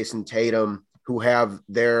and Jason Tatum, who have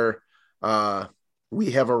their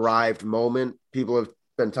we have arrived moment. People have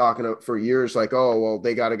been talking for years like, oh, well,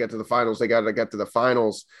 they got to get to the finals. They got to get to the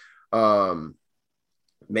finals.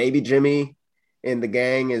 Maybe Jimmy and the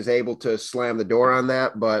gang is able to slam the door on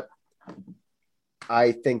that, but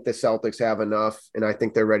I think the Celtics have enough, and I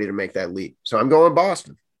think they're ready to make that leap. So I'm going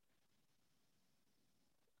Boston.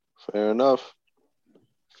 Fair enough.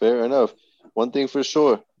 Fair enough. One thing for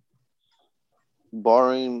sure,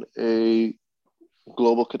 barring a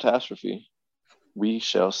global catastrophe, we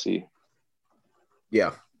shall see.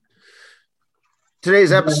 Yeah.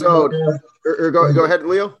 Today's episode, go ahead,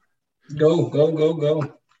 Leo.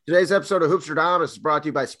 Go. Today's episode of Hoopstradamus is brought to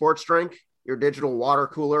you by Sports Drink, your digital water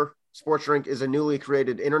cooler. Sports Drink is a newly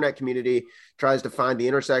created internet community, tries to find the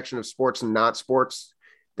intersection of sports and not sports.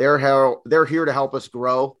 They're here to help us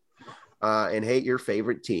grow and hate your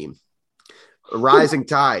favorite team. A rising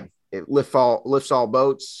tide, it lifts all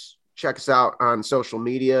boats. Check us out on social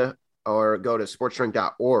media or go to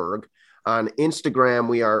sportsdrink.org. On Instagram,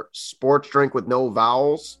 we are Sports Drink with no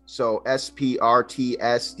vowels. So SPRTSDRNK,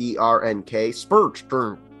 Sports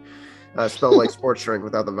Drink. Spelled like sports drink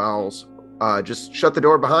without the vowels. Just shut the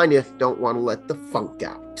door behind you. Don't want to let the funk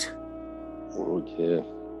out. Okay.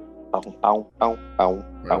 Ow, ow, ow, ow,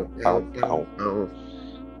 ow, ow, ow.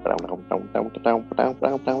 I'm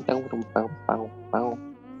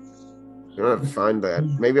gonna have to find that.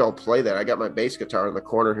 Maybe I'll play that. I got my bass guitar in the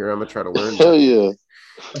corner here. I'm gonna try to learn. Hell yeah.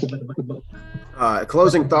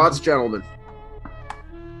 Closing thoughts, gentlemen.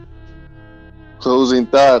 Closing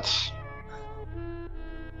thoughts.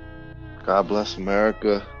 God bless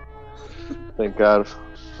America. Thank God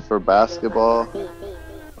for basketball.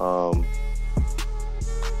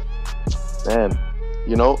 Man,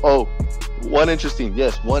 you know,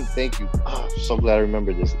 thank you. Oh, I'm so glad I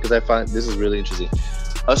remembered this because I find this is really interesting.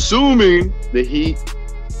 Assuming the Heat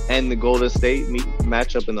and the Golden State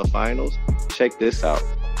match up in the finals, check this out.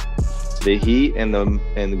 The Heat and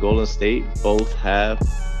the Golden State both have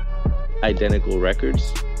identical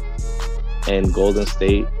records, and Golden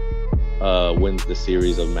State wins the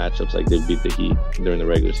series of matchups. Like they beat the Heat during the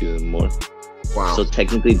regular season more. Wow. So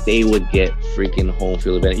technically they would get freaking home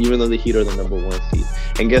field advantage, even though the Heat are the number 1 seed.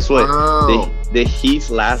 And guess what? Wow. The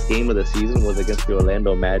Heat's last game of the season was against the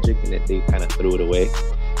Orlando Magic, and they kind of threw it away.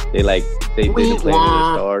 They didn't play with their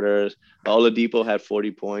starters. Oladipo had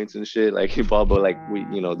 40 points and shit. Like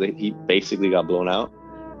the Heat basically got blown out.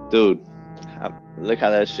 Dude, look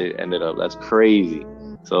how that shit ended up. That's crazy.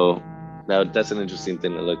 So that's an interesting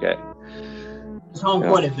thing to look at. It's home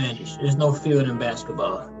court advantage. There's no field in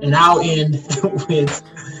basketball. And I'll end with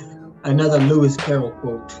another Lewis Carroll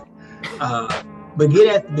quote. Begin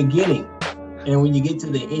at the beginning, and when you get to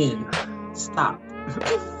the end, stop.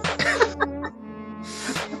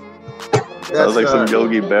 That was like some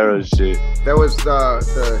Yogi Berra shit. That was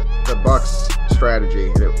the Bucks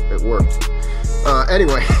strategy. It worked.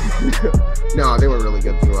 Anyway, no, they were really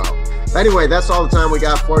good throughout. Anyway, that's all the time we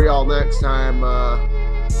got for y'all. Next time,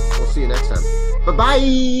 we'll see you next time.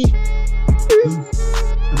 Bye-bye.